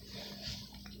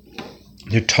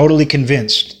 They're totally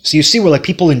convinced. So you see where, like,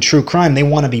 people in true crime, they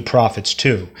want to be prophets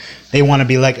too. They want to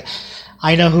be like,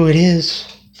 I know who it is.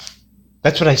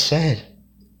 That's what I said.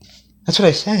 That's what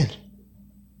I said.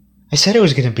 I said it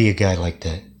was going to be a guy like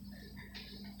that.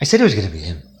 I said it was going to be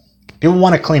him. People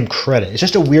want to claim credit. It's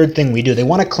just a weird thing we do. They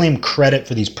want to claim credit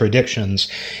for these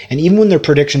predictions. And even when their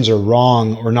predictions are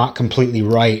wrong or not completely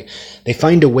right, they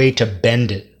find a way to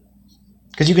bend it.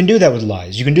 Because you can do that with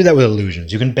lies. You can do that with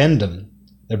illusions. You can bend them.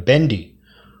 They're bendy.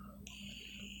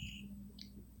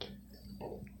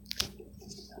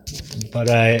 But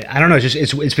I don't know.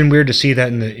 It's been weird to see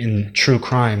that in true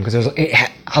crime, because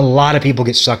a lot of people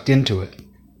get sucked into it.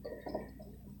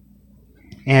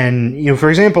 And, for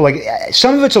example, like,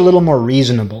 some of it's a little more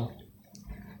reasonable.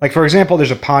 Like, for example,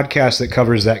 there's a podcast that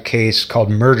covers that case called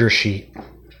Murder Sheet.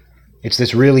 It's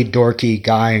this really dorky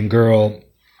guy and girl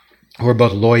who are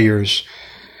both lawyers.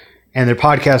 And their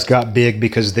podcast got big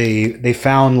because they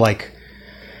found, like,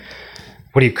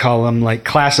 what do you call them? Like,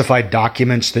 classified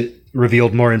documents that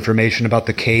revealed more information about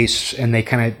the case. And they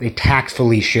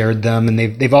tactfully shared them. And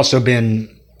they've also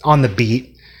been on the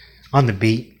beat.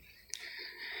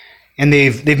 And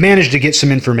they've managed to get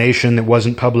some information that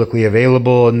wasn't publicly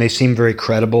available, and they seem very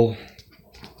credible.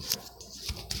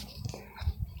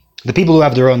 The people who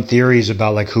have their own theories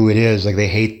about, like, who it is, like, they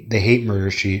hate Murder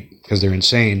Sheet because they're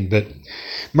insane. But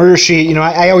Murder Sheet,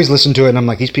 I always listen to it and I'm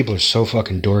like, these people are so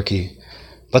fucking dorky.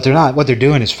 But they're not. What they're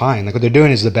doing is fine. Like, what they're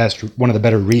doing is one of the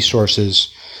better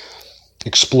resources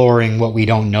exploring what we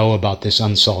don't know about this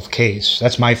unsolved case.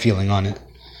 That's my feeling on it.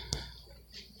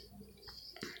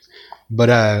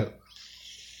 But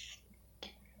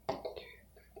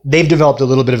they've developed a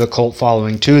little bit of a cult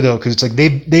following too, though, because it's like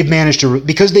they've managed to,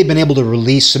 because they've been able to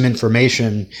release some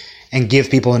information and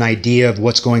give people an idea of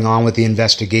what's going on with the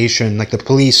investigation. Like, the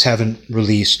police haven't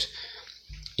released,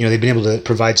 they've been able to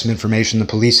provide some information the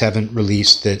police haven't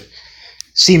released that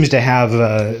seems to have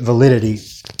validity.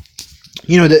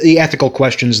 The ethical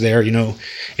questions there,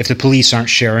 if the police aren't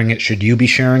sharing it, should you be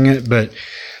sharing it? But,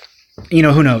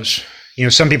 who knows?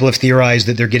 Some people have theorized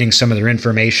that they're getting some of their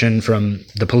information from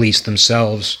the police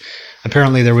themselves.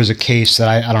 Apparently there was a case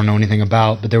that I don't know anything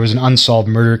about, but there was an unsolved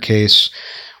murder case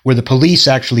where the police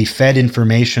actually fed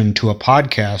information to a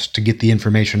podcast to get the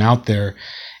information out there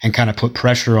and kind of put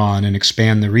pressure on and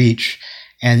expand the reach.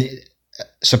 And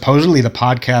supposedly the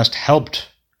podcast helped.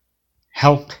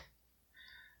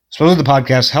 Supposedly the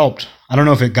podcast helped. I don't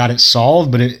know if it got it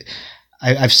solved, but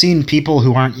I've seen people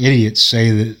who aren't idiots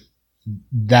say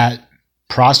that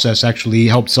process actually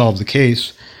helped solve the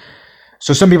case.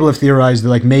 So some people have theorized that,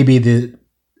 like, maybe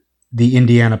the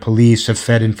Indiana police have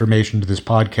fed information to this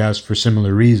podcast for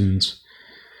similar reasons.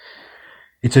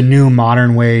 It's a new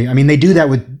modern way. I mean, they do that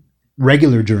with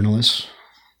regular journalists.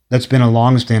 That's been a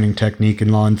long-standing technique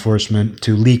in law enforcement,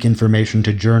 to leak information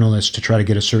to journalists to try to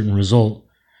get a certain result.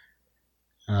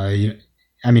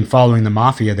 Following the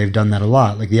mafia, they've done that a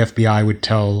lot. Like, the FBI would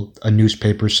tell a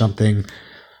newspaper something,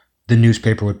 the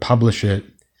newspaper would publish it,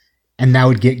 and that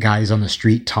would get guys on the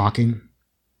street talking.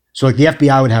 So, like, the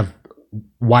FBI would have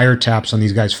wiretaps on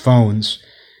these guys' phones.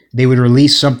 They would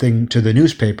release something to the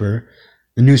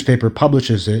newspaper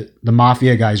publishes it, the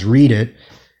mafia guys read it,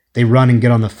 they run and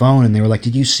get on the phone, and they were like,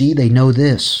 did you see? They know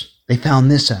this. They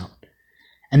found this out.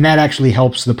 And that actually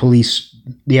helps the police,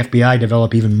 the FBI,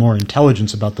 develop even more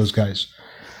intelligence about those guys.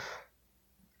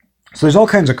 So there's all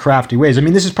kinds of crafty ways. I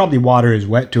mean, this is probably water is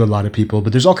wet to a lot of people,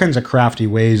 but there's all kinds of crafty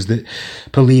ways that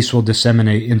police will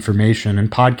disseminate information. And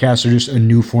podcasts are just a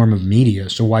new form of media,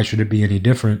 so why should it be any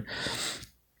different?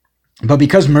 But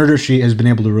because Murder Sheet has been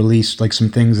able to release like some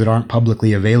things that aren't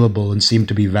publicly available and seem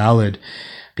to be valid,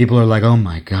 people are like, oh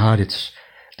my God,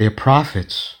 they're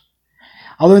prophets.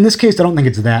 Although in this case, I don't think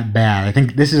it's that bad. I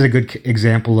think this is a good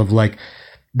example of like,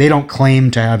 they don't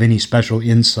claim to have any special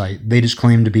insight. They just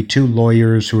claim to be two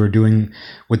lawyers who are doing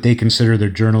what they consider their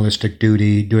journalistic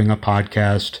duty, doing a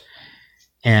podcast,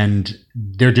 and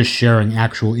they're just sharing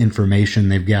actual information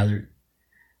they've gathered.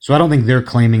 So I don't think they're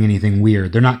claiming anything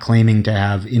weird. They're not claiming to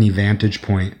have any vantage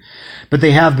point. But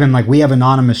they have been like, we have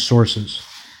anonymous sources.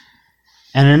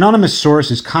 And an anonymous source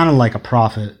is kind of like a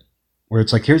prophet, where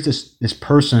it's like, here's this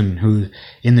person who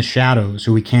in the shadows,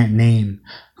 who we can't name,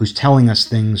 who's telling us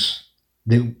things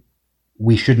that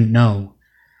we shouldn't know,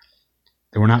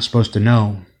 that we're not supposed to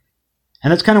know.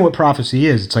 And that's kind of what prophecy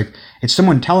is. It's like, it's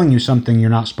someone telling you something you're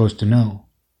not supposed to know.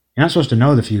 You're not supposed to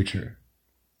know the future.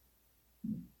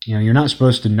 You know, you're not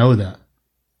supposed to know that.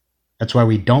 That's why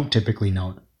we don't typically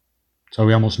know it. So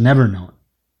we almost never know it,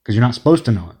 because you're not supposed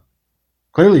to know it.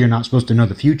 Clearly you're not supposed to know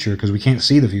the future, because we can't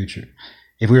see the future.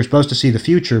 If we were supposed to see the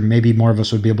future, maybe more of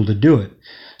us would be able to do it.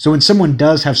 So when someone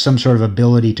does have some sort of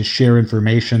ability to share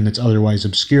information that's otherwise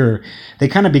obscure, they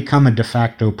kind of become a de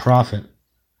facto prophet,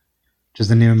 which is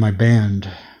the name of my band.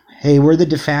 Hey, we're the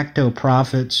de facto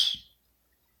prophets.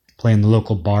 Playing the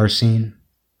local bar scene,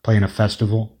 playing a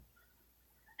festival.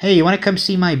 Hey, you want to come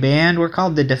see my band? We're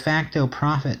called the de facto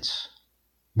prophets.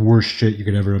 Worst shit you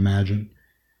could ever imagine.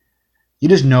 You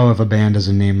just know if a band has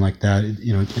a name like that,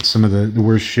 you know, it's some of the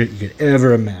worst shit you could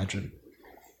ever imagine.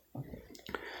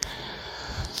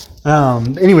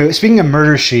 Anyway, speaking of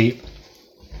Murder Sheet,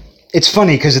 it's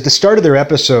funny because at the start of their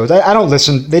episodes, I don't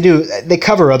listen. They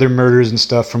cover other murders and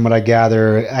stuff from what I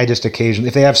gather. I just occasionally,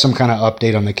 if they have some kind of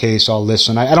update on the case, I'll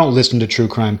listen. I don't listen to true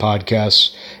crime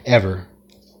podcasts ever.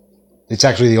 It's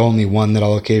actually the only one that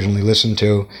I'll occasionally listen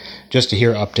to just to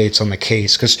hear updates on the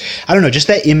case. Because, I don't know, just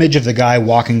that image of the guy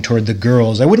walking toward the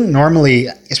girls. I wouldn't normally,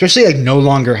 especially like no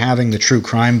longer having the true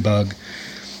crime bug,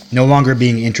 no longer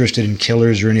being interested in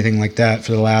killers or anything like that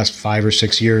for the last 5 or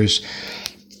 6 years.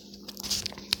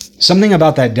 Something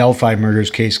about that Delphi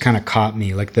murders case kind of caught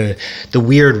me. Like the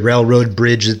weird railroad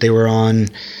bridge that they were on.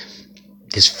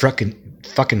 This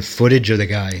fucking footage of the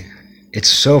guy. It's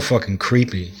so fucking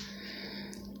creepy.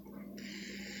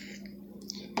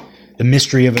 The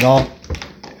mystery of it all.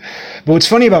 But what's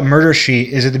funny about Murder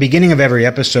Sheet is at the beginning of every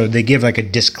episode, they give like a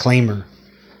disclaimer.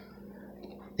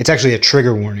 It's actually a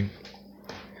trigger warning.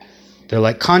 They're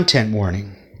like, content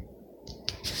warning.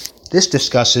 This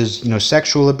discusses, you know,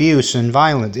 sexual abuse and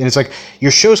violence. And it's like,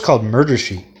 your show's called Murder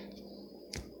Sheet.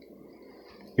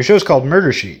 Your show's called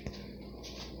Murder Sheet.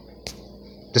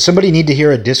 Does somebody need to hear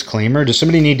a disclaimer? Does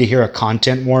somebody need to hear a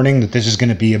content warning that this is going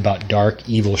to be about dark,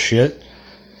 evil shit?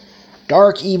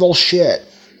 Dark, evil shit.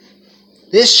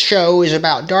 This show is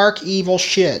about dark, evil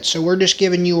shit, so we're just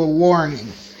giving you a warning.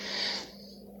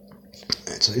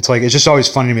 It's like, it's just always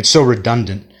funny to me. It's so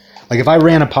redundant. Like, if I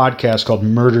ran a podcast called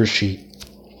Murder Sheet,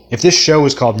 if this show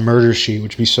was called Murder Sheet,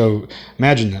 which would be so...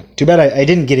 Imagine that. Too bad I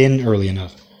didn't get in early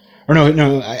enough. Or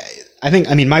no, I think...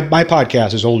 I mean, my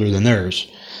podcast is older than theirs.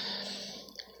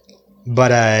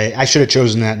 But I should have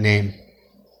chosen that name.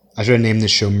 I should have named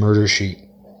this show Murder Sheet.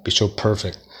 It'd be so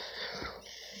perfect.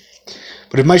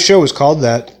 But if my show was called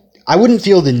that, I wouldn't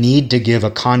feel the need to give a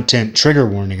content trigger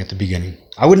warning at the beginning.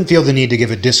 I wouldn't feel the need to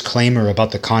give a disclaimer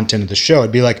about the content of the show.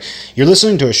 It'd be like, you're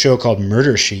listening to a show called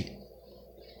Murder Sheet.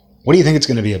 What do you think it's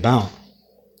going to be about?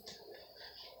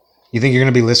 You think you're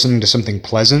going to be listening to something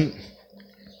pleasant?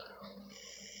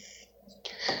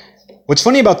 What's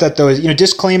funny about that, though, is, you know,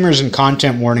 disclaimers and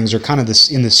content warnings are kind of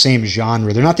in the same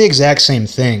genre. They're not the exact same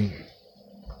thing.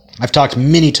 I've talked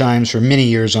many times for many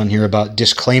years on here about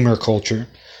disclaimer culture.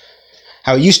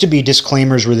 How it used to be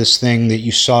disclaimers were this thing that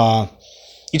you saw,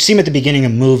 you'd see them at the beginning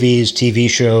of movies, TV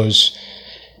shows,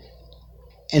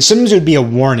 and sometimes it would be a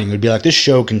warning. It would be like, this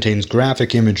show contains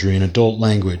graphic imagery and adult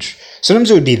language. Sometimes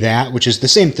it would be that, which is the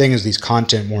same thing as these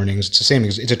content warnings. It's the same,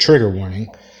 it's a trigger warning.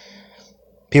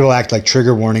 People act like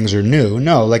trigger warnings are new.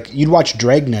 No, like you'd watch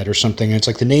Dragnet or something, and it's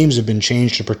like the names have been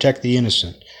changed to protect the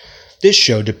innocent. This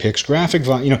show depicts graphic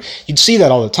violence. You know, you'd see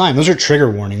that all the time. Those are trigger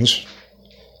warnings.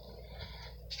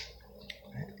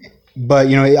 But,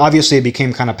 you know, obviously it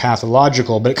became kind of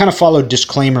pathological, but it kind of followed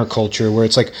disclaimer culture where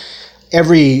it's like,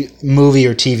 every movie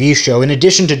or TV show, in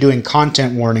addition to doing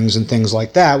content warnings and things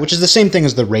like that, which is the same thing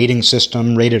as the rating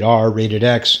system, rated R, rated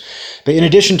X, but in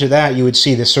addition to that, you would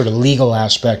see this sort of legal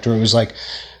aspect where it was like,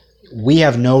 we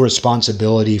have no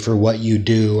responsibility for what you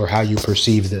do or how you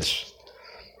perceive this.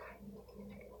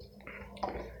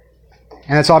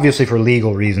 And that's obviously for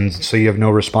legal reasons, so you have no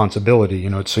responsibility,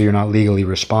 so you're not legally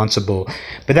responsible.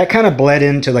 But that kind of bled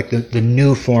into like the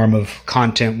new form of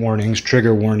content warnings,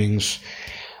 trigger warnings.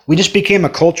 We just became a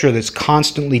culture that's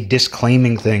constantly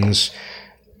disclaiming things,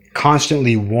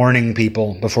 constantly warning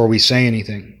people before we say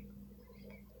anything.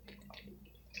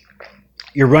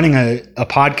 You're running a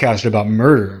podcast about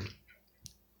murder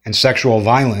and sexual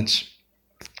violence,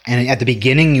 and at the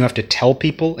beginning you have to tell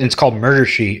people, and it's called Murder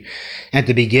Sheet, and at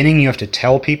the beginning you have to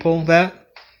tell people that.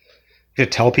 You have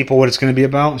to tell people what it's going to be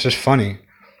about. It's just funny.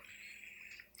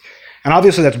 And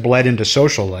obviously that's bled into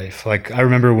social life. Like, I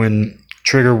remember when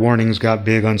trigger warnings got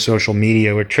big on social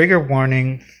media, or trigger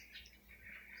warning,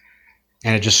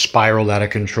 and it just spiraled out of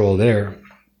control there.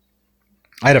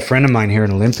 I had a friend of mine here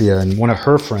in Olympia, and one of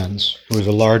her friends, who was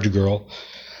a large girl,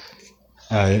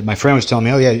 my friend was telling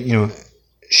me, oh yeah,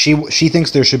 she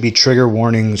thinks there should be trigger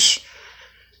warnings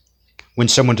when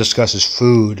someone discusses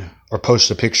food or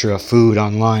posts a picture of food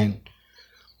online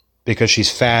because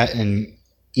she's fat and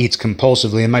eats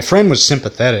compulsively. And my friend was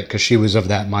sympathetic because she was of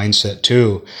that mindset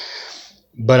too.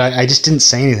 But I just didn't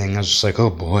say anything. I was just like, oh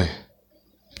boy.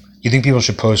 You think people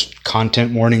should post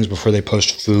content warnings before they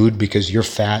post food because you're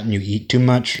fat and you eat too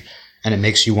much and it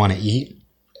makes you want to eat?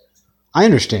 I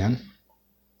understand.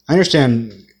 I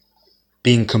understand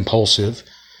being compulsive.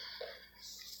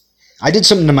 I did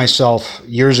something to myself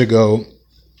years ago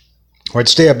where I'd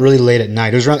stay up really late at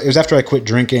night. It was after I quit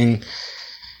drinking.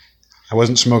 I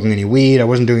wasn't smoking any weed. I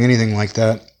wasn't doing anything like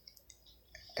that.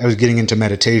 I was getting into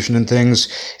meditation and things.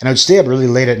 And I would stay up really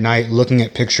late at night looking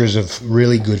at pictures of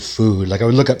really good food. Like, I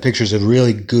would look up pictures of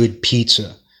really good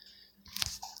pizza.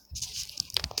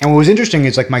 And what was interesting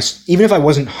is, like, even if I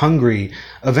wasn't hungry,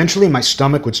 eventually my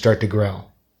stomach would start to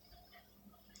growl.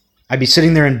 I'd be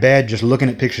sitting there in bed just looking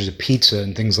at pictures of pizza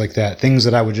and things like that, things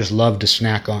that I would just love to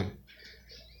snack on.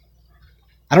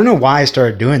 I don't know why I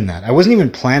started doing that. I wasn't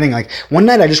even planning. Like, one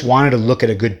night I just wanted to look at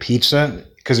a good pizza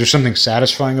because there's something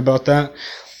satisfying about that.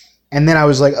 And then I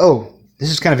was like, oh, this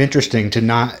is kind of interesting to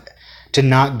not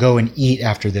go and eat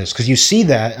after this. Because you see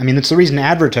that. I mean, that's the reason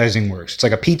advertising works. It's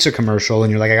like a pizza commercial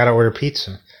and you're like, I got to order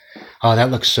pizza. Oh,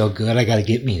 that looks so good. I got to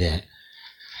get me that.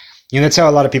 That's how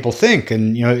a lot of people think.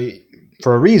 And,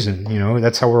 for a reason,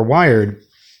 that's how we're wired.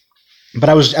 But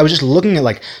I was just looking at,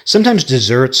 like, sometimes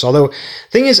desserts, although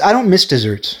thing is, I don't miss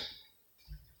desserts.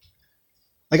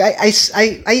 Like,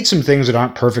 I eat some things that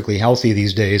aren't perfectly healthy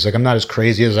these days. Like, I'm not as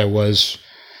crazy as I was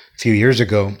a few years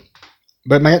ago,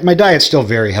 but my diet's still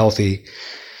very healthy.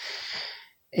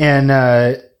 And,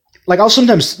 like, I'll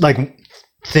sometimes, like,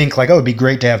 think, like, oh, it'd be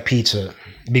great to have pizza.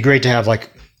 It'd be great to have,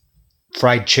 like,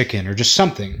 fried chicken or just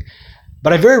something.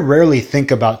 But I very rarely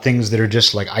think about things that are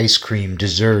just like ice cream,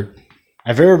 dessert.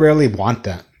 I very rarely want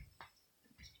that.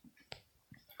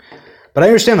 But I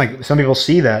understand, like, some people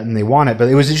see that and they want it, but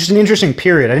it was just an interesting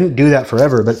period. I didn't do that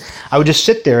forever, but I would just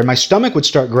sit there and my stomach would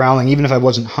start growling even if I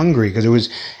wasn't hungry, because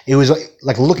it was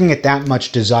like looking at that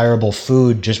much desirable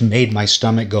food just made my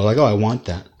stomach go like, oh, I want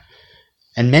that.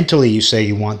 And mentally you say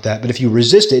you want that, but if you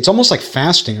resist it, it's almost like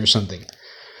fasting or something.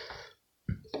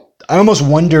 I almost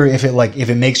wonder if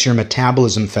it makes your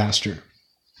metabolism faster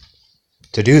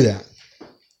to do that.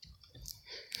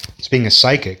 It's being a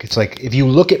psychic. It's like, if you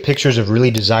look at pictures of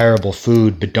really desirable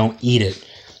food but don't eat it,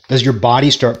 does your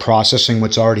body start processing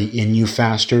what's already in you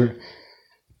faster,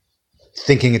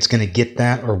 thinking it's going to get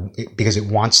that or because it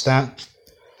wants that?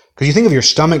 Because you think of your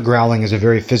stomach growling as a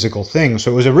very physical thing.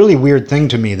 So it was a really weird thing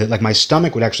to me that, like, my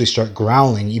stomach would actually start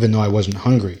growling even though I wasn't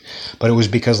hungry. But it was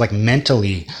because, like,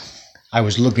 mentally I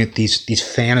was looking at these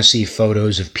fantasy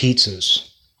photos of pizzas.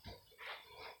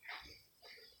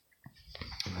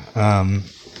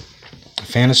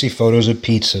 Fantasy photos of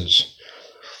pizzas.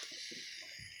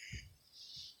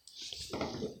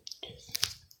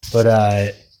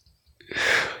 But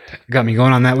got me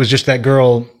going on that was just that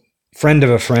girl, friend of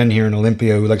a friend here in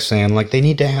Olympia, who, like, saying, like, they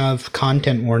need to have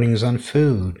content warnings on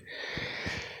food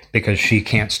because she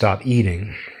can't stop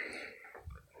eating.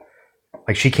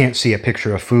 Like, she can't see a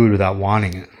picture of food without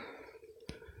wanting it.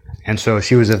 And so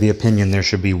she was of the opinion there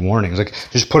should be warnings. Like,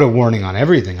 just put a warning on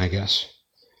everything, I guess.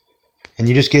 And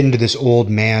you just get into this old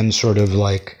man sort of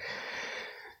like,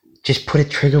 just put a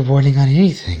trigger warning on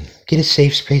anything. Get a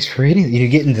safe space for anything. You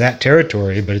get into that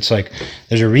territory, but it's like,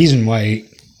 there's a reason why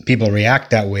people react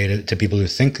that way to people who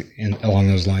think along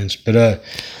those lines. But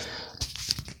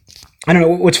I don't know,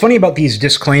 what's funny about these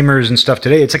disclaimers and stuff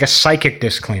today, it's like a psychic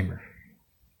disclaimer.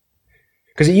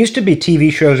 Because it used to be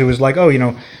TV shows, it was like, oh,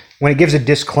 when it gives a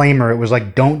disclaimer, it was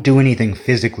like, don't do anything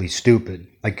physically stupid.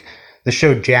 Like the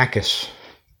show Jackass.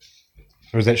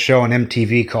 There was that show on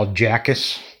MTV called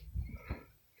Jackass.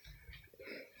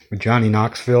 With Johnny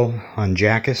Knoxville on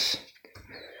Jackass.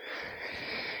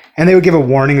 And they would give a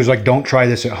warning. It was like, don't try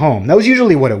this at home. That was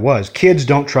usually what it was. Kids,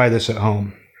 don't try this at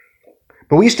home.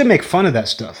 But we used to make fun of that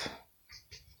stuff.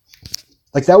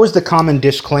 Like, that was the common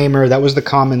disclaimer. That was the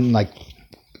common, like,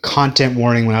 content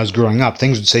warning when I was growing up.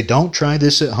 Things would say, don't try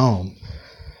this at home.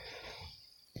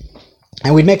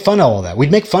 And we'd make fun of all that.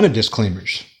 We'd make fun of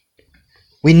disclaimers.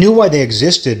 We knew why they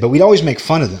existed, but we'd always make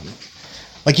fun of them.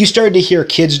 Like, you started to hear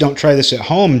kids don't try this at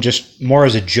home just more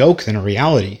as a joke than a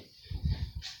reality.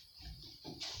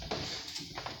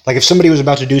 Like, if somebody was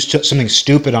about to do something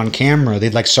stupid on camera,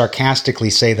 they'd like sarcastically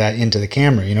say that into the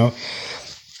camera,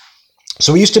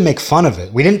 So we used to make fun of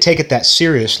it. We didn't take it that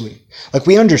seriously. Like,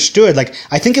 we understood. Like,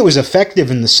 I think it was effective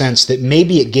in the sense that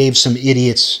maybe it gave some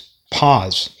idiots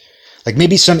pause. Like,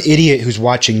 maybe some idiot who's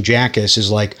watching Jackass is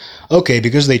like, okay,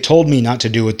 because they told me not to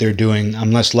do what they're doing,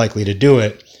 I'm less likely to do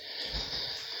it.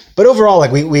 But overall,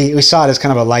 like, we saw it as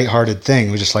kind of a lighthearted thing.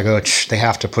 It was just like, oh, they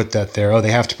have to put that there. Oh, they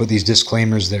have to put these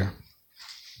disclaimers there.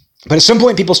 But at some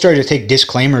point, people started to take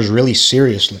disclaimers really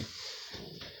seriously.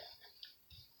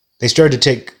 They started to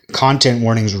take content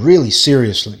warnings really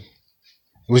seriously.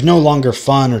 It was no longer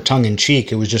fun or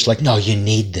tongue-in-cheek. It was just like, no, you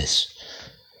need this.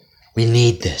 We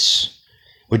need this.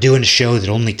 We're doing a show that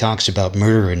only talks about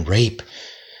murder and rape.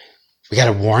 We got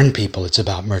to warn people it's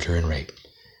about murder and rape.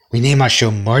 We name our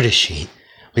show Murder Sheet.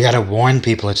 We got to warn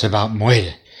people it's about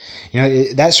murder.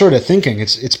 That sort of thinking,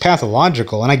 it's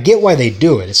pathological, and I get why they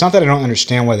do it. It's not that I don't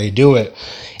understand why they do it.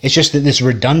 It's just that this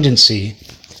redundancy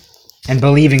and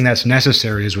believing that's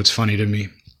necessary is what's funny to me.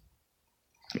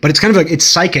 But it's kind of like, it's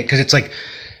psychic, because it's like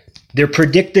they're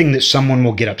predicting that someone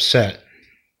will get upset.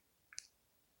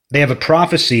 They have a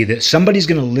prophecy that somebody's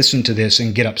going to listen to this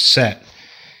and get upset.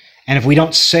 And if we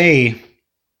don't say,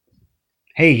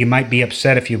 hey, you might be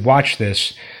upset if you watch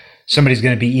this, somebody's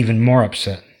going to be even more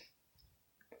upset.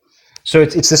 So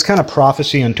it's this kind of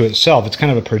prophecy unto itself. It's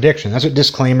kind of a prediction. That's what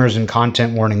disclaimers and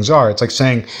content warnings are. It's like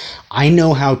saying, I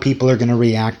know how people are going to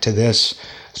react to this,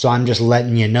 so I'm just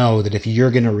letting you know that if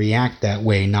you're going to react that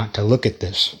way, not to look at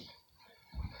this.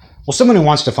 Well, someone who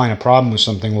wants to find a problem with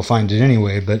something will find it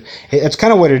anyway, but it's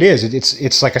kind of what it is.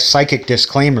 It's like a psychic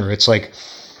disclaimer. It's like,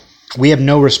 we have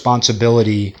no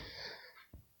responsibility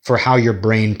for how your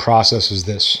brain processes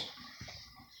this.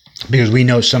 Because we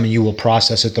know some of you will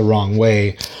process it the wrong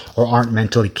way or aren't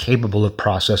mentally capable of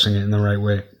processing it in the right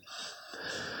way.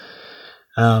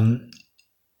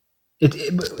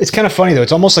 It's kind of funny, though.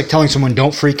 It's almost like telling someone,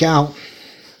 don't freak out.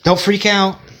 Don't freak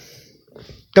out.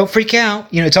 Don't freak out.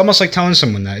 It's almost like telling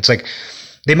someone that. It's like,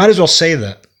 they might as well say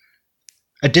that.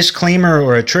 A disclaimer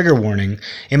or a trigger warning,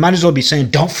 it might as well be saying,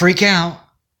 don't freak out.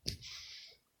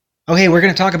 Oh, hey, we're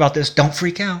going to talk about this. Don't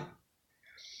freak out.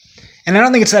 And I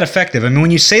don't think it's that effective. I mean, when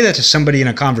you say that to somebody in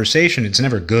a conversation, it's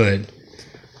never good.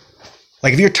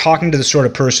 Like, if you're talking to the sort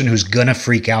of person who's going to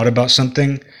freak out about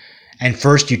something, and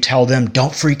first you tell them,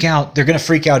 don't freak out, they're going to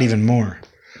freak out even more.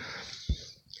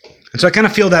 And so I kind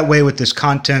of feel that way with this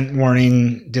content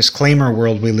warning disclaimer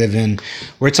world we live in,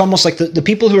 where it's almost like the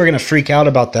people who are going to freak out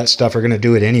about that stuff are going to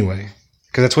do it anyway,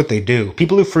 because that's what they do.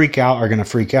 People who freak out are going to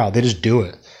freak out. They just do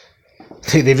it.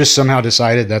 They've just somehow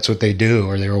decided that's what they do,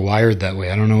 or they were wired that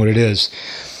way. I don't know what it is.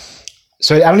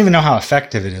 So I don't even know how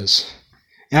effective it is.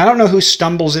 And I don't know who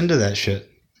stumbles into that shit.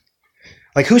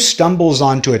 Like, who stumbles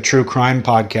onto a true crime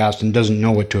podcast and doesn't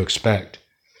know what to expect?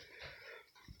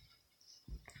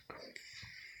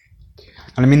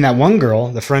 And I mean, that one girl,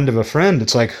 the friend of a friend,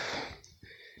 it's like,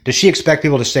 does she expect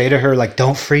people to say to her, like,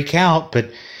 don't freak out, but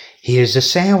here's a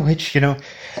sandwich,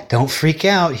 don't freak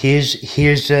out.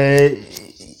 Here's a...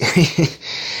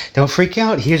 Don't freak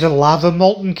out. Here's a lava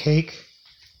molten cake.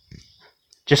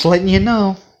 Just letting you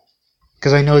know.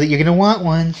 Because I know that you're going to want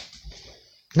one.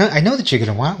 No, I know that you're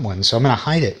going to want one, so I'm going to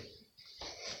hide it.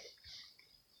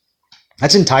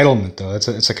 That's entitlement, though.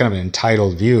 It's a kind of an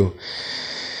entitled view.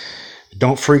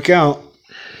 Don't freak out.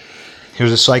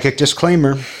 Here's a psychic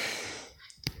disclaimer.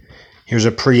 Here's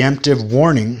a preemptive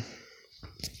warning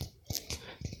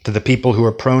to the people who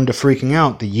are prone to freaking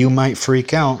out, that you might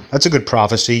freak out. That's a good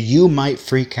prophecy. You might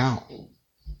freak out.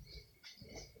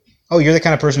 Oh, you're the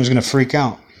kind of person who's going to freak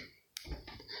out.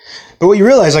 But what you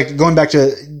realize, like, going back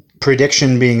to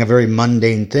prediction being a very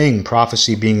mundane thing,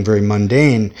 prophecy being very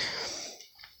mundane,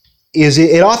 is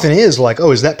it often is like,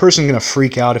 oh, is that person going to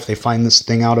freak out if they find this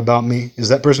thing out about me? Is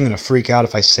that person going to freak out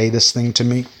if I say this thing to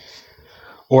me?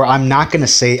 Or I'm not going to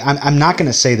say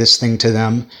this thing to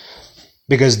them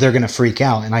because they're going to freak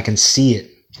out, and I can see it.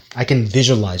 I can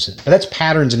visualize it. But that's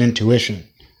patterns and intuition.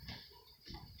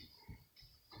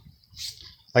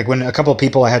 Like when a couple of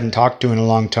people I hadn't talked to in a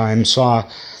long time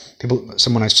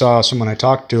someone I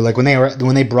talked to, like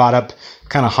when they brought up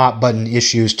kind of hot button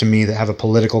issues to me that have a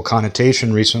political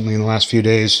connotation recently in the last few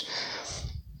days,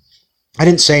 I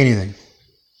didn't say anything.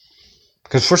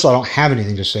 Because first of all, I don't have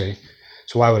anything to say.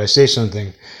 So why would I say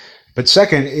something? But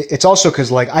second, it's also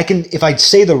because like if I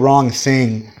say the wrong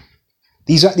thing,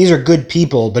 these are good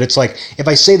people, but it's like if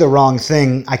I say the wrong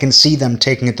thing, I can see them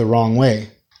taking it the wrong way.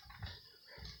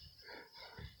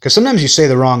 Because sometimes you say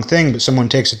the wrong thing, but someone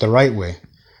takes it the right way.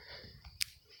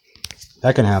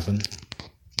 That can happen.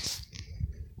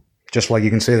 Just like you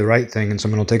can say the right thing and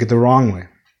someone will take it the wrong way.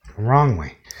 Wrong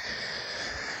way.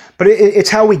 But it's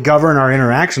how we govern our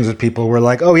interactions with people. We're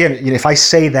like, oh yeah, if I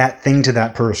say that thing to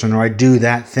that person or I do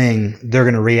that thing, they're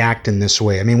going to react in this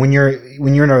way. I mean, when you're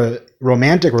in a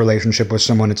romantic relationship with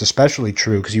someone, it's especially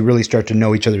true because you really start to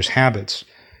know each other's habits.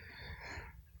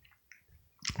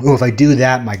 Oh, if I do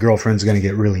that, my girlfriend's going to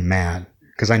get really mad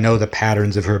because I know the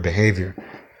patterns of her behavior.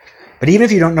 But even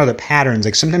if you don't know the patterns,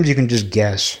 like sometimes you can just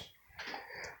guess.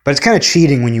 But it's kind of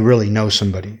cheating when you really know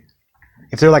somebody.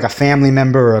 If they're like a family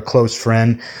member or a close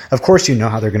friend, of course you know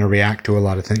how they're going to react to a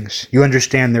lot of things. You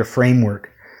understand their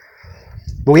framework.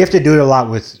 But we have to do it a lot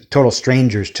with total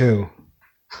strangers too.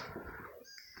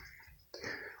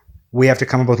 We have to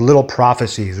come up with little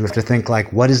prophecies. We have to think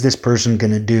like, what is this person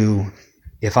going to do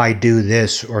if I do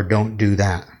this or don't do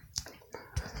that?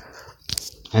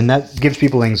 And that gives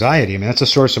people anxiety. I mean, that's a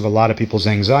source of a lot of people's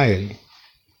anxiety.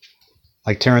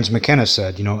 Like Terence McKenna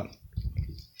said,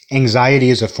 anxiety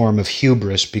is a form of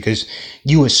hubris because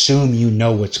you assume you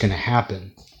know what's going to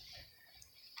happen.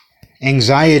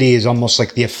 Anxiety is almost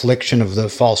like the affliction of the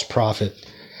false prophet,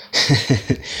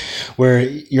 where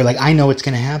you're like, I know what's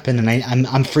going to happen, and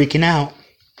I'm freaking out.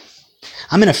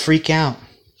 I'm going to freak out.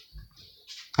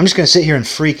 I'm just going to sit here and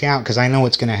freak out because I know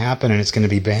what's going to happen, and it's going to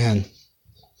be bad.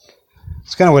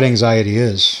 It's kind of what anxiety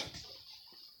is.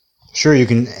 Sure,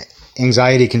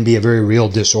 anxiety can be a very real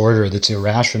disorder that's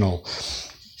irrational.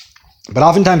 But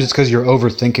oftentimes it's because you're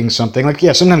overthinking something. Like,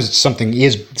 yeah, sometimes it's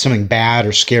something bad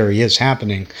or scary is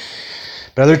happening.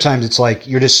 But other times it's like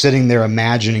you're just sitting there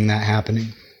imagining that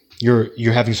happening.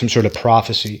 You're having some sort of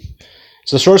prophecy.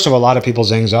 It's the source of a lot of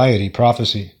people's anxiety,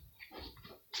 prophecy.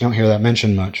 You don't hear that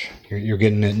mentioned much. You're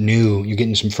getting it new. You're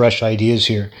getting some fresh ideas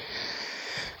here.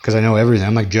 Because I know everything.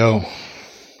 I'm like Joe.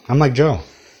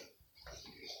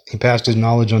 He passed his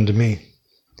knowledge on to me.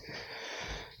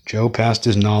 Joe passed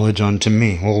his knowledge on to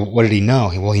me. Well, what did he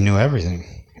know? Well, he knew everything.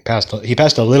 He passed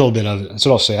a little bit of it. That's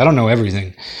what I'll say. I don't know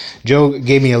everything. Joe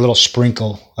gave me a little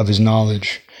sprinkle of his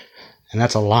knowledge. And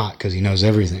that's a lot because he knows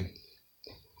everything.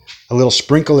 A little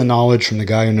sprinkle of knowledge from the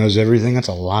guy who knows everything, that's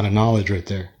a lot of knowledge right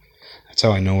there. That's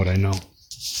how I know what I know.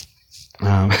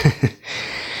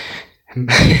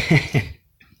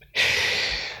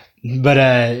 But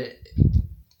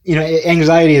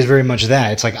anxiety is very much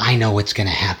that. It's like, I know what's going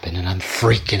to happen and I'm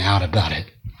freaking out about it.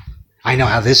 I know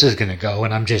how this is going to go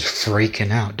and I'm just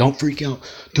freaking out. Don't freak out.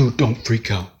 Dude, don't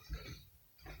freak out.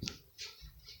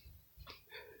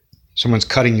 Someone's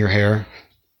cutting your hair.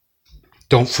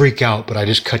 Don't freak out, but I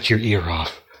just cut your ear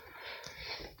off.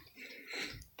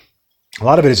 A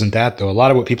lot of it isn't that, though. A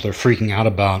lot of what people are freaking out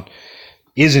about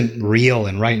isn't real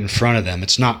and right in front of them.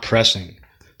 It's not pressing.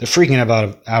 They're freaking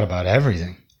out about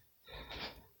everything.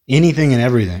 Anything and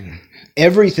everything.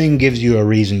 Everything gives you a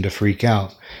reason to freak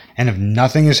out. And if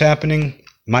nothing is happening,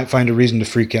 you might find a reason to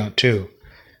freak out too.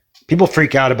 People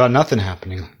freak out about nothing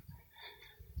happening.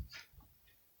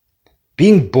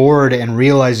 Being bored and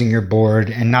realizing you're bored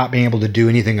and not being able to do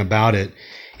anything about it,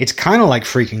 it's kind of like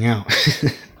freaking out.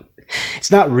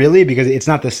 It's not really, because it's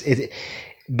not this,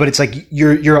 but it's like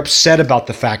you're upset about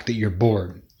the fact that you're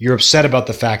bored. You're upset about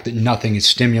the fact that nothing is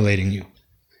stimulating you.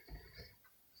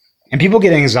 And people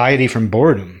get anxiety from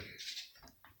boredom.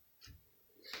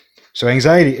 So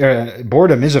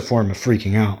boredom is a form of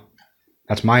freaking out.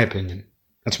 That's my opinion.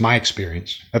 That's my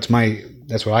experience. That's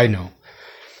what I know.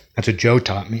 That's what Joe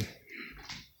taught me.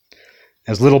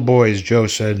 As little boys, Joe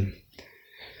said,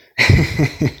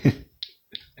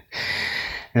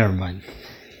 Never mind.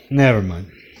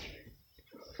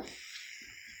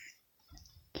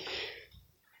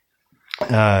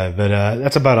 But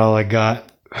that's about all I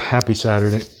got. Happy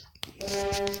Saturday.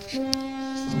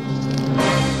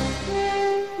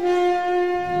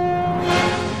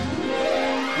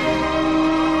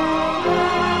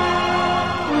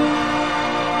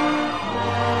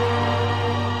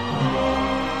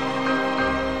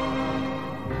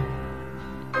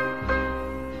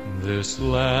 This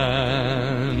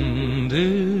land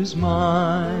is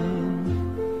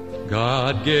mine.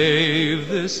 God gave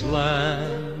this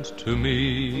land to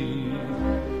me.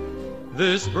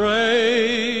 This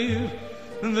brave,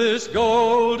 this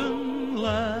golden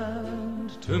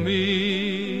land to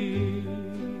me.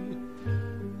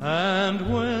 And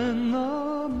when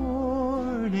the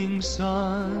morning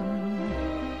sun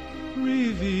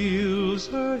reveals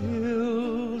her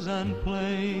hills and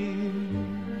plains,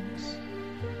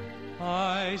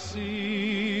 I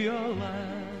see a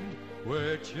land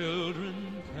where children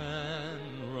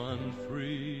can run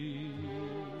free.